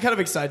 I'm actually kind of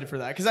excited for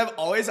that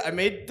because I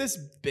made this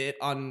bit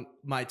on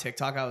my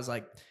TikTok. I was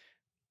like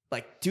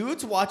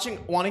dudes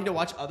wanting to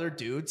watch other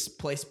dudes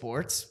play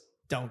sports.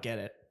 Don't get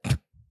it.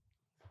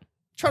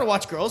 Try to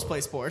watch girls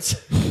play sports.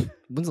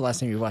 When's the last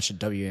time you watched a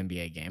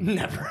WNBA game?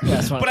 Never.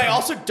 That's But I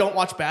also don't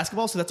watch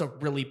basketball, so I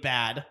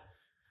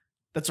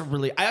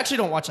actually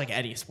don't watch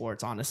any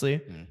sports,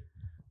 honestly.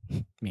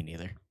 Me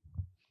neither.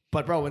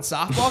 But bro, when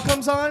softball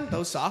comes on,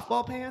 those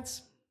softball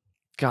pants,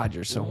 God,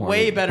 you're so horny.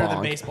 way better than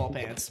Bonk. baseball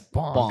pants.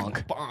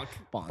 Bonk.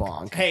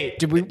 Bonk. Hey,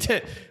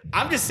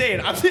 I'm just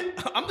saying,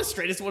 I'm the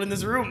straightest one in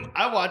this room.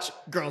 I watch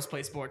girls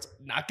play sports,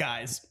 not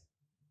guys.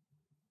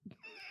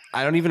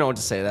 I don't even know what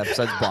to say to that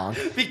besides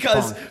bonk.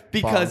 because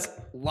Bonk.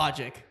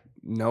 logic.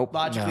 Nope.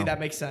 Logically, No. that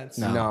makes sense.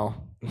 No.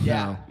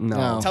 Yeah.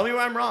 No. Tell me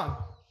where I'm wrong.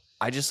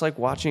 I just like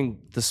watching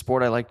the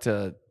sport I like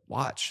to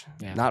watch.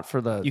 Yeah. Not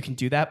for the. You can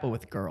do that, but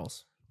with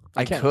girls.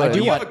 I can. could. I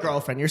do You have a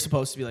girlfriend. You're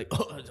supposed to be like,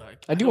 oh,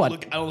 I do don't want-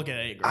 look, I don't look at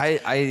any girls.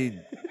 I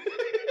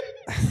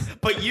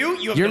But you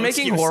have You're no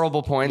making excuse.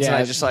 horrible points, and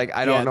Yeah. I just I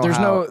don't Yeah, know there's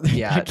how. no-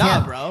 Yeah. I Nah,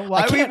 can't- bro.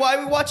 Why are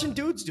we watching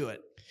dudes do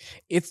it?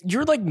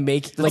 You're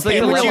making like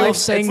in the real real- life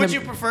saying Would the-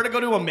 you prefer to go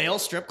to a male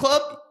strip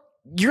club?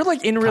 you're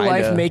in real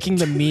life Kinda. making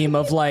the meme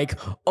of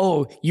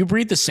oh, you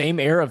breathe the same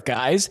air of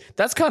guys.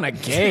 That's kind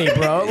of gay,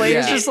 bro.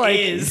 It's just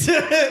is.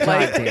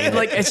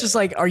 it's just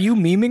are you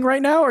memeing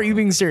right now? Or are you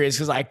being serious?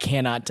 Because I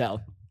cannot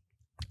tell.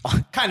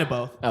 Kind of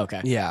both.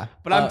 Okay. Yeah.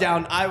 But I'm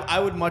down. I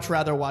would much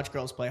rather watch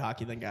girls play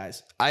hockey than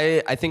guys.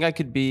 I think I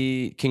could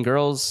be. Can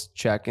girls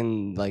check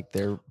in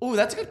their? Ooh,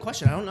 that's a good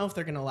question. I don't know if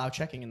they're going to allow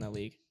checking in the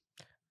league.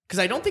 Because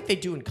I don't think they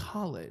do in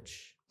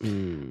college.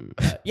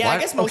 Yeah, I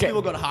guess most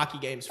people go to hockey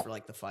games for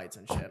the fights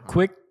and shit.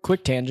 Huh?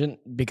 Quick tangent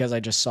because I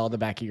just saw the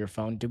back of your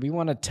phone. Do we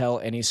want to tell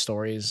any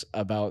stories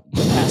about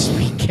the past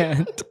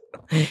weekend?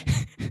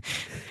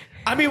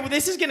 I mean,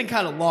 this is getting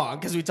kind of long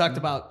because we talked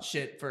about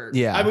shit for.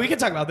 Yeah. I mean, we can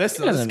talk about this.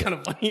 Though. This is doesn't- kind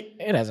of funny.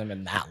 It hasn't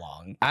been that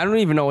long. I don't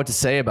even know what to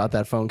say about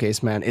that phone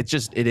case, man. It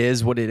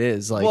is what it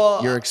is. Well,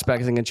 you're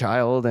expecting a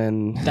child,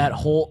 and That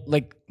whole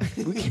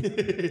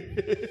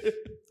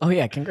oh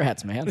yeah,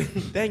 congrats, man.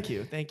 Thank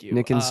you.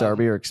 Nick and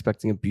Sarby are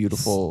expecting a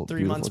beautiful, 3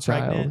 beautiful months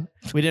child. pregnant.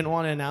 We didn't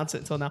want to announce it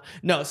until now.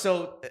 No,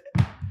 so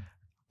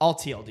all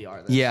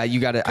TLDR. Then. Yeah, you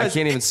got it. I 'Cause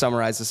can't even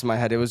summarize this in my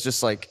head. It was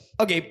just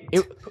Okay.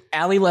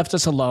 Allie left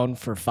us alone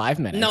for 5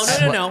 minutes.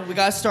 No. We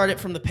got to start it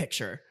from the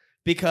picture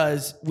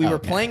because we were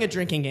playing a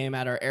drinking game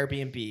at our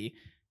Airbnb.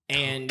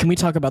 And Can we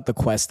talk about the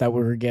quest that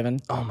we were given?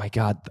 oh my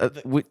god.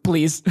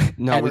 Please.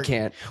 No, we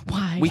can't.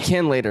 Why? We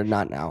can later,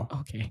 not now.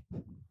 Okay.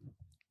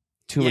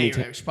 Too yeah, many you're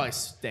right. times. We should probably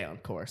stay on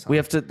course. Huh? We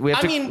have to. We have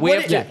I to. mean, we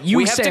what have it- to. you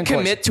we have stay to on course.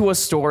 commit to a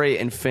story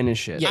and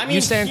finish it. Yeah,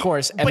 you stay on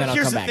course, and then I'll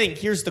here's come the back. thing.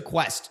 Here's the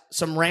quest.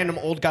 Some random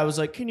old guy was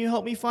like, "Can you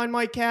help me find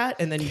my cat?"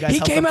 And then you guys He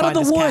helped came him out of find the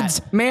his woods,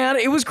 cat. man.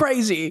 It was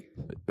crazy.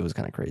 It was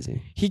kind of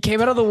crazy. He came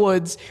out of the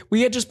woods.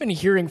 We had just been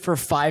hearing for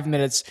 5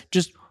 minutes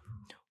just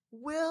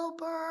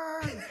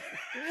Wilbur.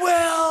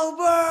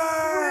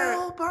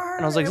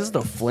 And I was like, "This is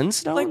the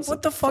Flintstones."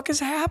 What the fuck is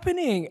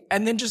happening?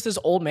 And then just this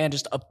old man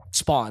just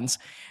spawns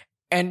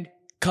and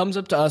comes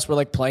up to us.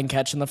 We're playing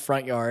catch in the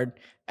front yard,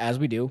 as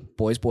we do.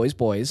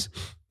 Boys.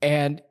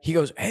 And he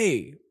goes,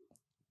 "Hey,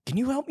 can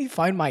you help me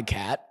find my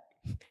cat?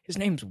 His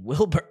name's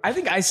Wilbur." I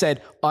think I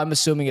said, I'm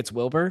assuming it's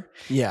Wilbur.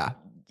 Yeah.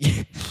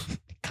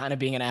 Kind of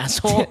being an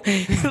asshole.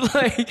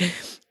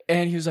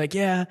 And he was like,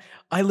 "Yeah,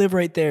 I live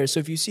right there. So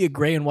if you see a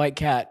gray and white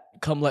cat,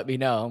 come let me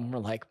know." And we're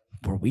like,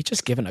 were we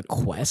just given a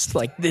quest?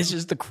 Like, this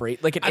is the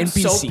like an I'm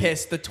NPC. so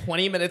pissed. The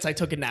 20 minutes I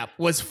took a nap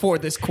was for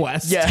this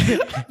quest. Yeah.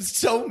 I'm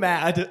so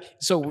mad.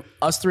 So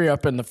us three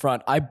up in the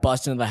front, I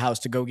bust into the house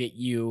to go get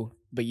you,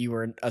 but you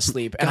were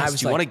asleep. And I was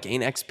do you like, want to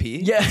gain XP?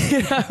 yeah,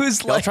 I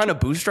was Y'all like, trying to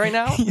boost right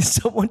now?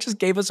 someone just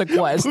gave us a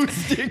quest.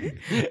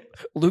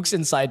 Luke's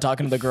inside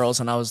talking to the girls,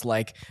 and I was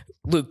like,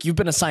 Luke, you've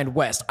been assigned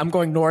west. I'm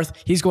going north.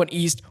 He's going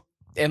east.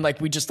 And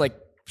like, we just like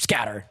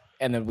scatter.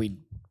 And then we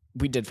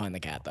did find the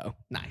cat though.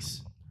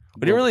 Nice.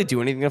 We didn't really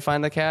do anything to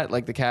find the cat.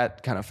 Like the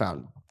cat kind of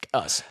found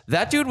Us.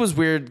 That dude was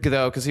weird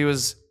though, because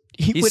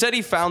he said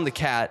he found the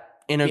cat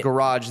in a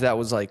garage that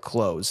was like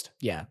closed.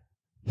 Yeah.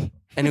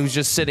 And he was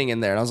just sitting in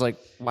there. And I was like,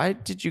 why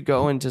did you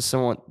go into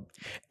someone?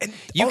 And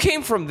you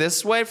came from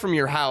this way from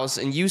your house,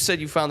 and you said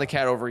you found the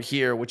cat over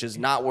here, which is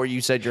not where you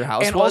said your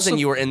house was. Also, and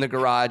you were in the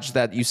garage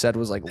that you said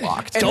was like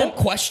locked. Don't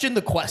question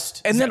the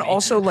quest. And then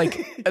also,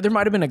 like, there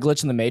might have been a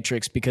glitch in the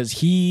Matrix because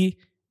the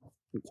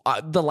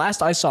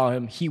last I saw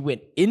him, he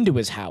went into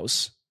his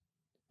house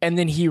and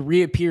then he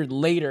reappeared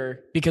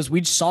later because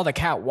we saw the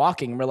cat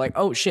walking. And we're like,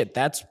 oh shit,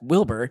 that's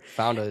Wilbur.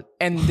 Found it.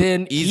 And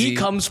then Easy. he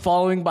comes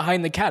following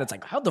behind the cat. It's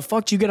like, how the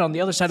fuck do you get on the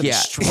other side of the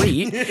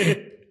street?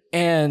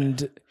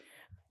 And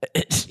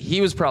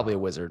he was probably a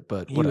wizard,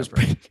 but whatever.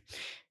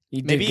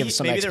 He did give us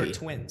some XP. they were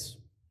twins.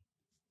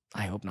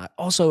 I hope not.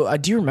 Also,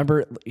 do you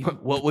remember?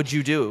 What would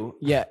you do?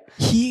 Yeah,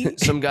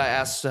 Some guy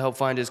asked to help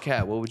find his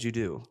cat. What would you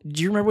do?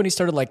 Do you remember when he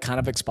started like kind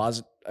of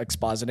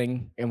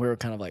expositing, and we were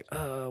kind of like,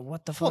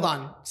 what the fuck? Hold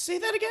on. Say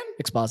that again.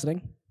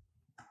 Expositing?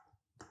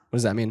 What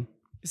does that mean?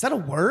 Is that a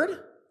word?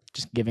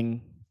 Just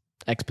giving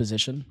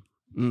exposition.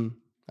 I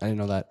didn't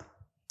know that.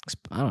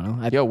 I don't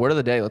know. Yo, word of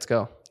the day. Let's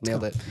go.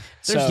 Nailed it.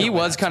 So- he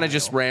was kind of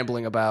just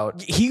rambling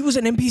about. He was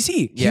an NPC.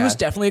 He Yeah. was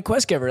definitely a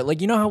quest giver.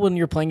 Like, you know how when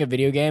you're playing a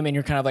video game and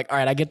you're kind of like, all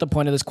right, I get the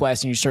point of this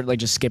quest, and you start like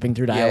just skipping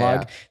through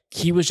dialogue.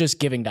 He was just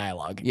giving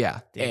dialogue. Yeah.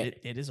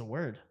 It is a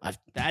word.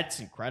 That's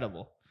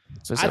incredible.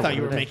 So I thought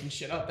you were making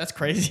shit up. That's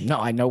crazy. No,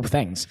 I know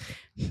things.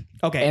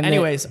 Okay. And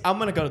anyways, I'm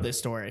going to go to this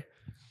story.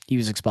 He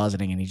was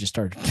expositing and he just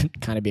started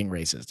kind of being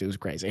racist. It was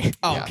crazy.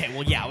 Oh, okay.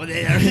 Well, yeah.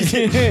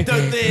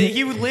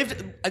 He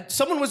lived.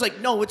 Someone was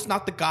like, "No, it's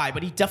not the guy,"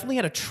 but he definitely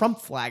had a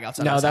Trump flag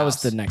outside. No, his that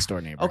house. was the next door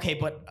neighbor. Okay,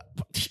 but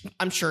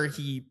I'm sure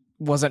he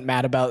Wasn't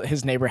mad about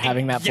his neighbor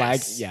having that flag.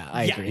 Yes. Yeah,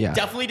 I agree. Yeah.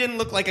 Definitely didn't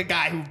look like a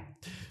guy who.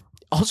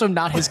 Also,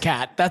 not his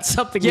cat. That's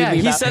something. Yeah, we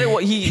leave he out. said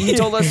it. He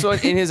told us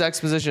in his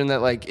exposition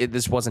that like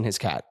this wasn't his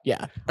cat. Yeah,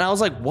 And I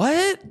was like,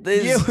 what?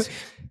 This,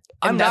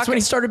 and that's when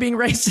he started being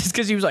racist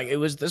because he was like, it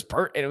was this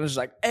and it was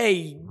like,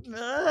 hey,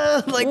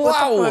 like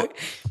Wow. what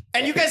the fuck?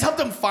 And you guys helped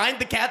him find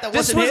the cat that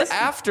This wasn't was his.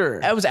 after.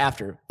 That was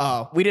after.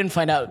 Oh. We didn't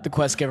find out the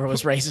quest giver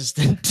was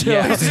racist until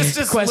Yeah. It's just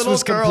this quest little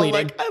was girl completed.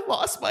 like, I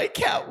lost my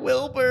cat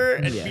Wilbur,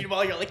 and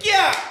meanwhile you're like,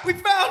 yeah, we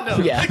found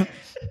him. Yeah,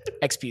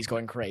 XP's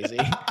going crazy.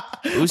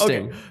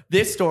 Boosting. Okay,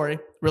 this story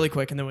really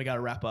quick, and then we got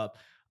to wrap up.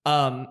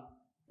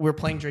 We're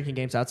playing drinking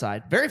games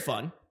outside. Very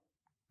fun.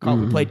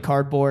 We played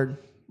cardboard.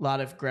 A lot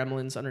of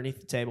gremlins underneath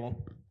the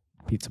table.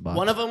 Pizza box.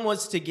 One of them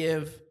was to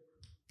give.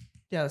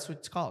 Yeah, that's what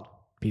it's called.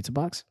 Pizza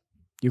box.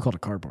 You called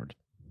it cardboard.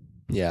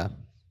 Yeah.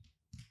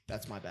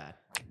 That's my bad.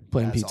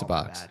 Playing That's pizza all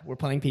my box. bad. We're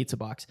playing pizza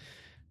box.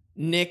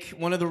 Nick,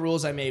 one of the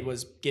rules I made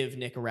was give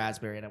Nick a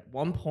raspberry. And at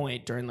one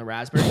point during the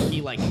raspberry, he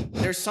like,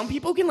 there's some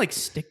people who can like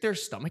stick their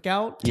stomach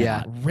out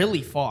Yeah.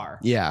 really far.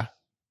 Yeah.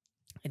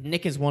 And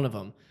Nick is one of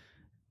them.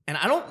 And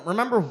I don't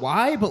remember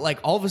why, but like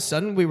all of a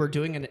sudden we were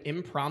doing an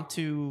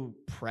impromptu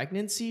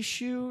pregnancy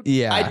shoot.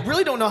 Yeah. I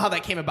really don't know how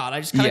that came about. I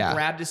just kind of Yeah.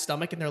 grabbed his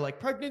stomach and they're like,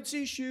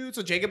 pregnancy shoot.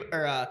 So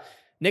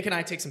Nick and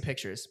I take some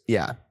pictures.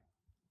 Yeah.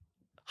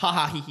 Ha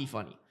ha, hee hee,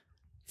 funny.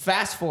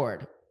 Fast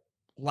forward.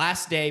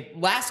 Last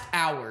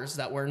hours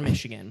that we're in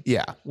Michigan.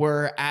 Yeah.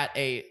 We're at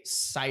a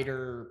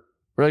cider.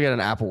 We're like at an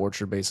apple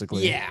orchard,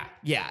 basically.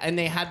 Yeah. And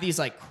they had these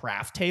like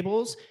craft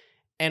tables.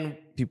 And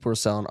People were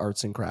selling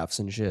arts and crafts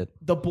and shit.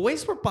 the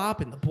boys were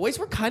bopping. The boys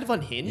were kind of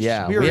unhinged.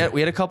 Yeah. We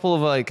had a couple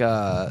of like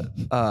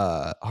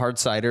hard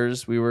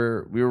ciders. We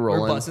were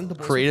rolling. buzzing. The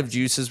boys were Creative buzzing.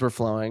 juices were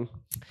flowing.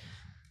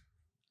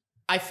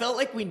 I felt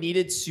like we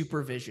needed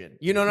supervision.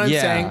 You know what I'm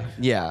saying?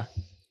 Yeah.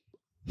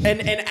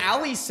 And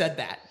Allie said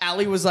that.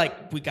 Allie was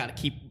like, we got to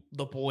keep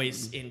the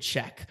boys in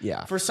check.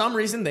 Yeah. For some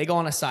reason, they go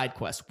on a side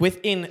quest.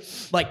 Within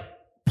like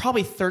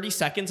probably 30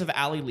 seconds of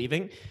Allie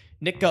leaving,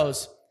 Nick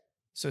goes,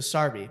 so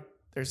Sarby,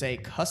 there's a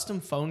custom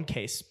phone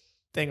case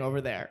thing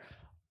over there.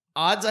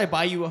 Odds I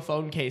buy you a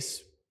phone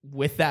case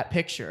with that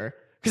picture.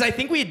 Because I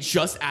think we had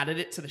just added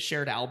it to the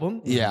shared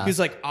album. Yeah. He was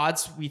like,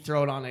 odds we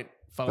throw it on a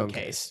phone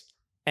case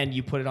and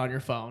you put it on your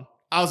phone.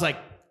 I was like,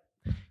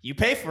 you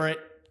pay for it.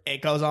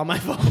 It goes on my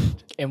phone.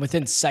 And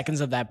within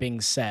seconds of that being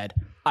said,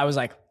 I was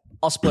like,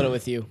 I'll split it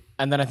with you.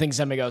 And then I think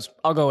Zemi goes,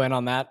 I'll go in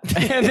on that.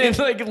 And then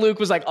like Luke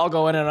was like, I'll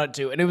go in on it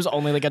too. And it was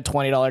only like a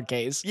 $20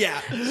 case. Yeah.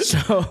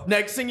 So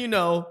Next thing you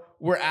know,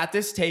 we're at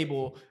this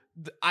table.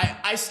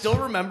 I still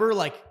remember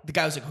like the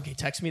guy was like, okay,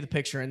 text me the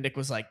picture. And Nick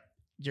was like,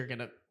 you're going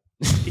to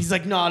He's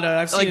like, no,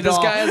 I've seen Like it this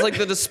all. guy has like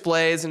the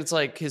displays, and it's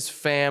like his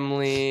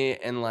family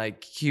and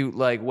like cute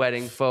like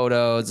wedding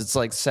photos. It's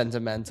like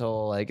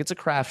sentimental, like it's a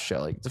craft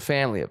show, like it's a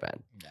family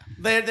event.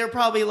 They're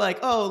probably like,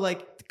 oh,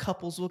 like the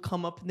couples will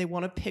come up and they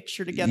want a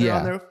picture together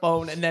on their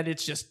phone, and then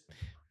it's just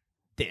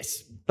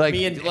this. Like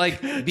Me and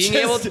Nick.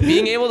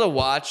 being able to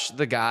watch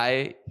the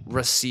guy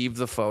receive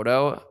the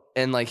photo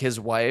and like his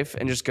wife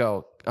and just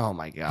go, oh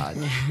my God.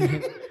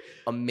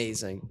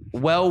 Amazing.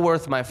 Well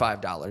worth my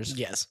 $5.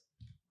 Yes.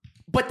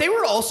 But they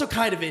were also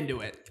kind of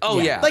into it. Oh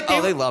yeah. Like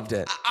they loved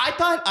it. I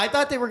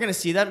thought they were gonna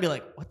see that and be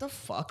like, what the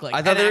fuck? Like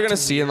I thought they were gonna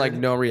act see it like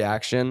weird. no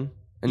reaction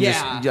and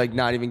just like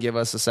not even give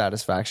us a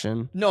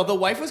satisfaction. No, the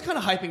wife was kind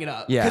of hyping it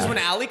up. Yeah. Because when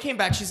Allie came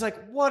back, she's like,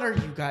 what are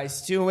you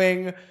guys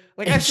doing?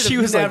 Like, And I she should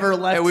have was like- never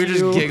left And we were you.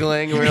 just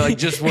giggling and we were like,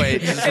 just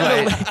wait, just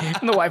wait.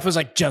 And the wife was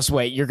like, just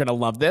wait, you're gonna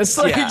love this.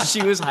 Like Yeah.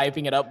 she was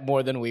hyping it up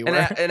more than we were.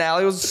 And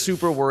Allie was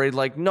super worried,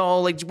 like, no,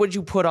 like, what'd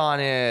you put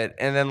on it?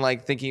 And then,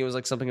 like, thinking it was,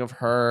 like, something of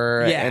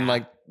her. Yeah. And,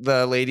 like,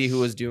 the lady who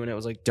was doing it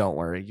was like, don't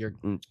worry,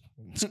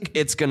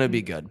 it's going to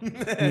be good.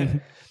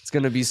 It's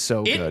going to be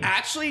so It good.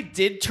 actually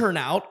did turn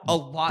out a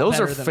lot Those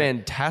better are than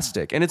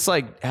fantastic. And it's,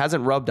 like,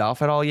 hasn't rubbed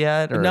off at all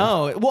yet? Or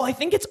No. Well, I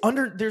think it's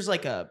under, there's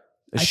like a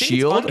I think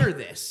shield? it's under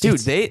this. Dude,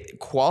 they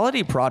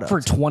quality product. for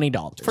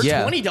 $20. For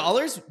Yeah.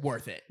 $20,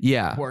 worth it.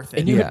 Yeah. Worth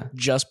it. And you Yeah. had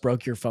just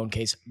broke your phone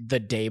case the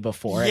day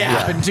before it Yeah.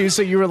 happened too.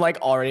 So you were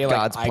like already like,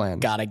 God's I plan.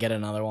 gotta get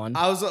another one.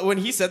 I was when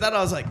he said that, I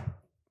was like,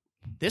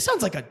 this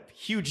sounds like a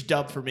huge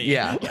dub for me.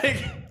 Yeah.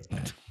 Like,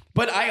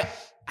 but I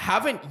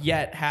haven't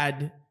yet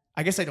had,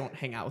 I guess I don't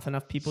hang out with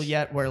enough people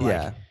yet where like,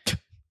 Yeah.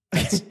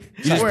 You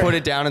just where- put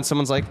it down and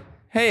someone's like,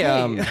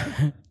 hey,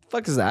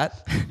 fuck is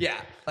that? yeah,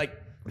 like,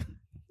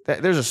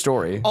 There's a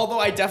story. although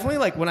I definitely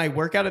like when I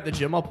work out at the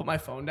gym, I'll put my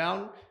phone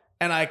down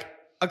and like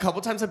a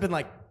couple times I've been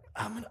like,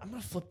 I'm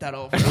gonna flip that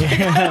over. Like,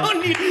 I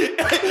don't need,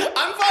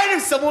 I'm fine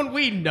if someone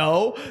we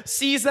know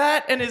sees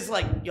that and is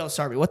like, yo,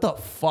 sorry, what the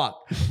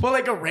fuck? But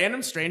like a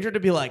random stranger to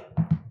be like,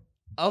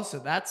 oh, so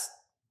that's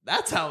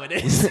how it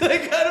is.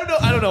 Like, I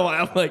don't know why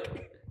I'm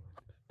like,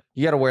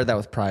 You got to wear that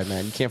with pride,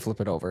 man. You can't flip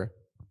it over.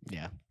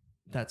 Yeah.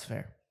 that's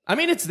fair. I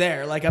mean, it's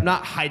there. Like, I'm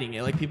not hiding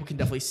it. Like, people can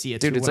definitely see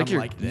it. Dude, too it's when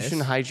like I'm you this.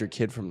 shouldn't hide your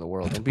kid from the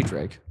world. Don't be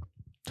Drake.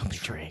 Don't be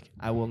Drake.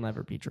 I will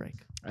never be Drake.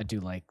 I do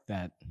like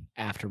that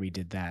after we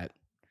did that,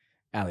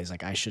 Allie's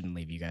like, I shouldn't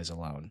leave you guys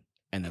alone.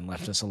 And then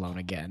left us alone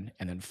again.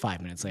 And then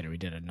 5 minutes later, we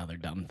did another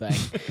dumb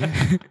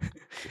thing.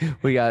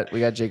 We got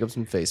Jacob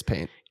some face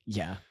paint.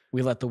 Yeah.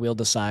 We let the wheel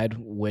decide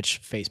which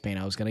face paint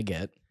I was going to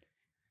get.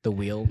 The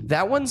wheel.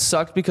 That one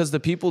sucked because the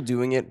people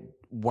doing it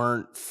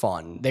weren't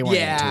fun. They weren't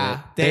Yeah.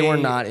 into it. They were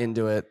not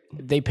into it.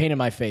 They painted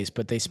my face,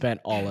 but they spent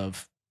all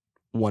of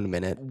 1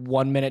 minute.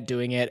 1 minute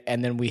doing it.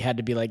 And then we had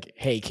to be like,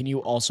 hey, can you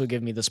also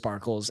give me the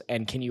sparkles?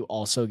 And can you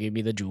also give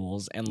me the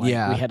jewels? And like,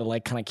 Yeah. we had to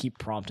like kind of keep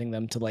prompting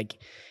them to like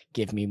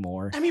give me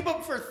more. I mean,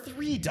 but for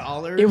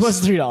 $3, It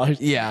was $3.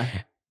 Yeah.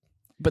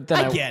 But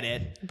then I get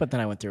it. But then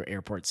I went through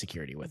airport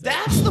security with it.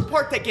 That's the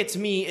part that gets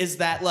me is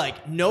that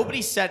like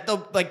nobody said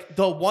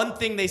the one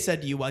thing they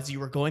said to you as you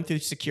were going through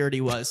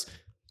security was,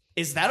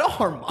 is that a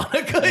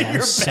harmonica in That your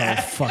was so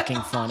bag?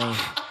 fucking funny.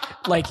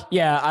 Like,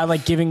 yeah, I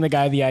like giving the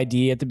guy the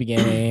ID at the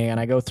beginning, and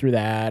I go through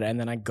that, and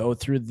then I go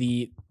through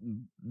the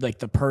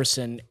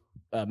person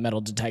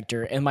metal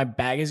detector, and my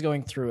bag is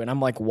going through, and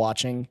I'm like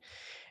watching,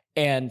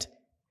 and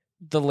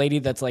the lady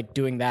that's like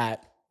doing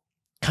that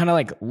kind of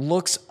like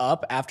looks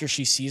up after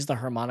she sees the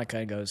harmonica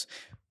and goes,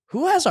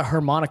 who has a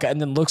harmonica?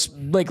 And then looks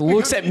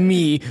at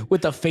me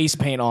with the face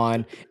paint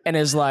on and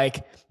is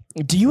like,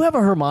 do you have a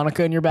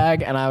harmonica in your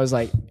bag? And I was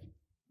like,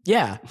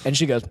 yeah. And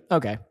she goes,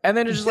 okay. And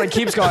then it just like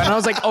keeps going. And I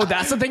was like, oh,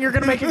 that's the thing you're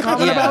going to make a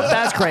comment Yeah. about?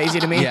 That's crazy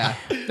to me. Yeah.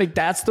 Like,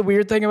 that's the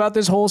weird thing about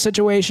this whole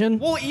situation.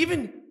 Well,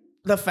 even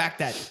the fact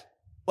that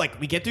like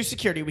we get through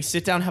security, we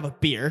sit down, have a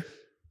beer.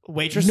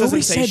 Waitress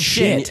Nobody doesn't say said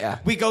shit. Yeah.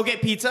 We go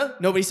get pizza.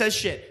 Nobody says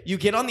shit. You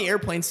get on the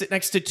airplane, sit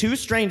next to two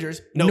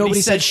strangers.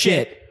 Nobody says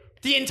shit.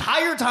 The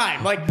entire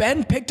time. Like,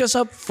 Ben picked us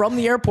up from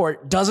the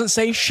airport, doesn't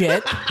say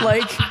shit.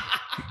 Like,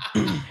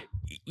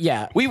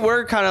 yeah. We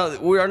were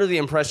under the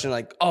impression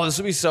like, oh, this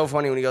would be so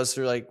funny when he goes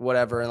through like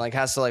whatever and like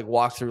has to like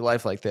walk through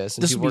life like this.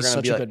 And This people would are be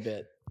gonna such a like, good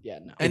bit. Yeah,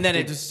 no. and then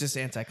it was just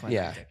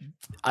anticlimactic.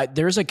 Yeah.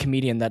 There's a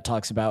comedian that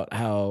talks about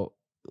how,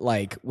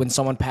 like, when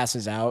someone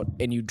passes out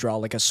and you draw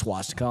like a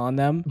swastika on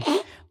them,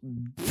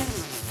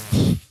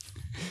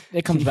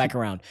 it comes back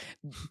around.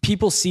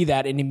 People see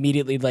that and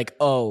immediately like,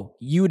 oh,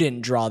 you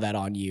didn't draw that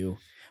on you.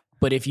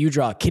 But if you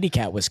draw kitty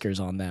cat whiskers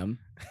on them,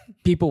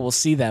 people will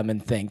see them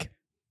and think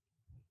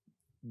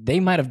they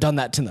might have done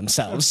that to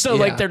themselves. So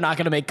like, they're not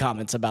going to make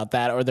comments about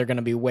that, or they're going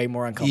to be way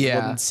more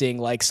uncomfortable than seeing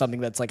like something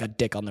that's like a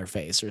dick on their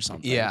face or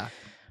something. Yeah.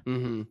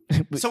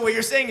 Mm-hmm. So what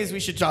you're saying is we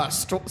should draw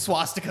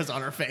swastikas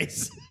on our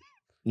face.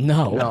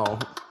 No. No.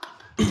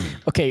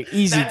 Okay,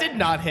 easy. That did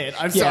not hit.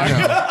 I'm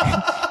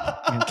Yeah,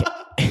 sorry.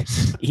 Okay.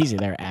 Easy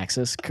there,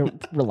 Axis.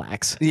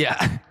 Relax.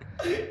 Yeah.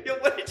 Yo,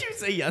 what did you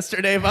say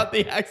yesterday about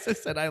the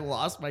Axis and I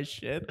lost my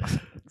shit?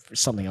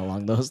 Something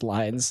along those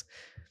lines.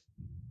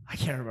 I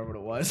can't remember what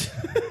it was.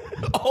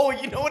 Oh,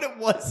 you know what it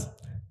was?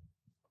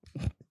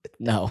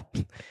 No,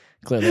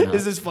 clearly not.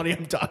 This is funny.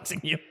 I'm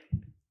doxing you.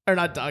 Or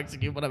not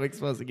doxing you, but I'm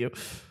exposing you.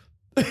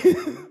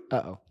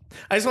 Uh-oh.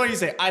 I just want you to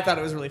say, I thought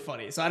it was really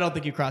funny, so I don't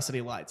think you crossed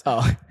any lines.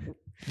 Oh.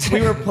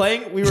 We were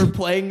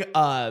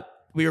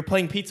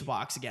playing Pizza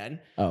Box again.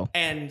 Oh.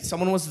 And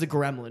someone was the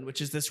gremlin, which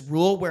is this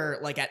rule where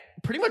like at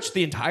pretty much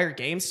the entire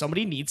game,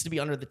 somebody needs to be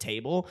under the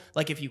table.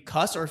 Like if you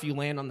cuss or if you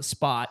land on the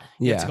spot,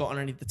 you have to go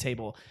underneath the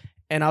table.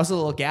 And I was a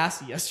little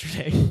gassy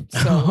yesterday.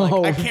 So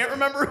like, I can't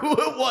remember who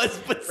it was,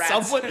 but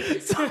someone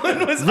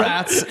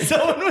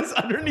was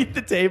underneath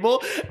the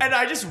table and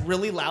I just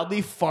really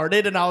loudly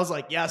farted and I was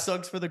like, yeah,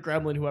 sucks for the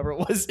gremlin, whoever it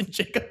was. And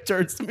Jacob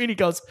turns to me and he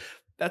goes,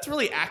 that's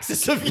really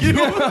Axis of you.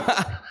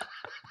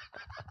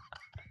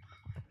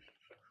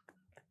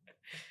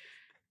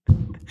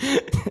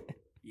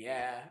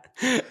 Yeah.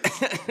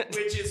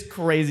 Which is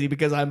crazy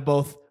because I'm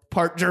both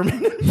part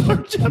German and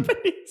part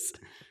Japanese.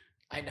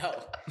 I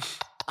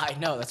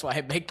know. That's why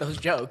I make those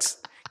jokes.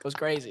 It goes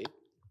crazy.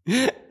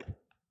 And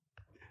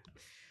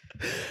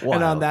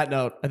on that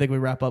note, I think we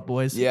wrap up,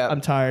 boys. Yeah. I'm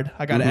tired.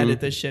 I got to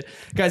edit this shit.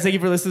 Guys, thank you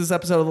for listening to this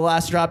episode of The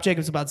Last Drop.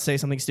 Jacob's about to say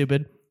something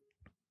stupid.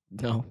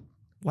 No.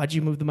 Why'd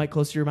you move the mic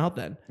close to your mouth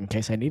then? In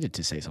case I needed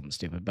to say something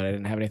stupid, but I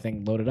didn't have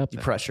anything loaded up. You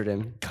pressured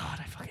him. God,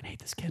 I fucking hate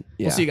this kid.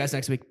 Yeah. We'll see you guys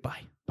next week. Bye.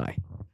 Bye.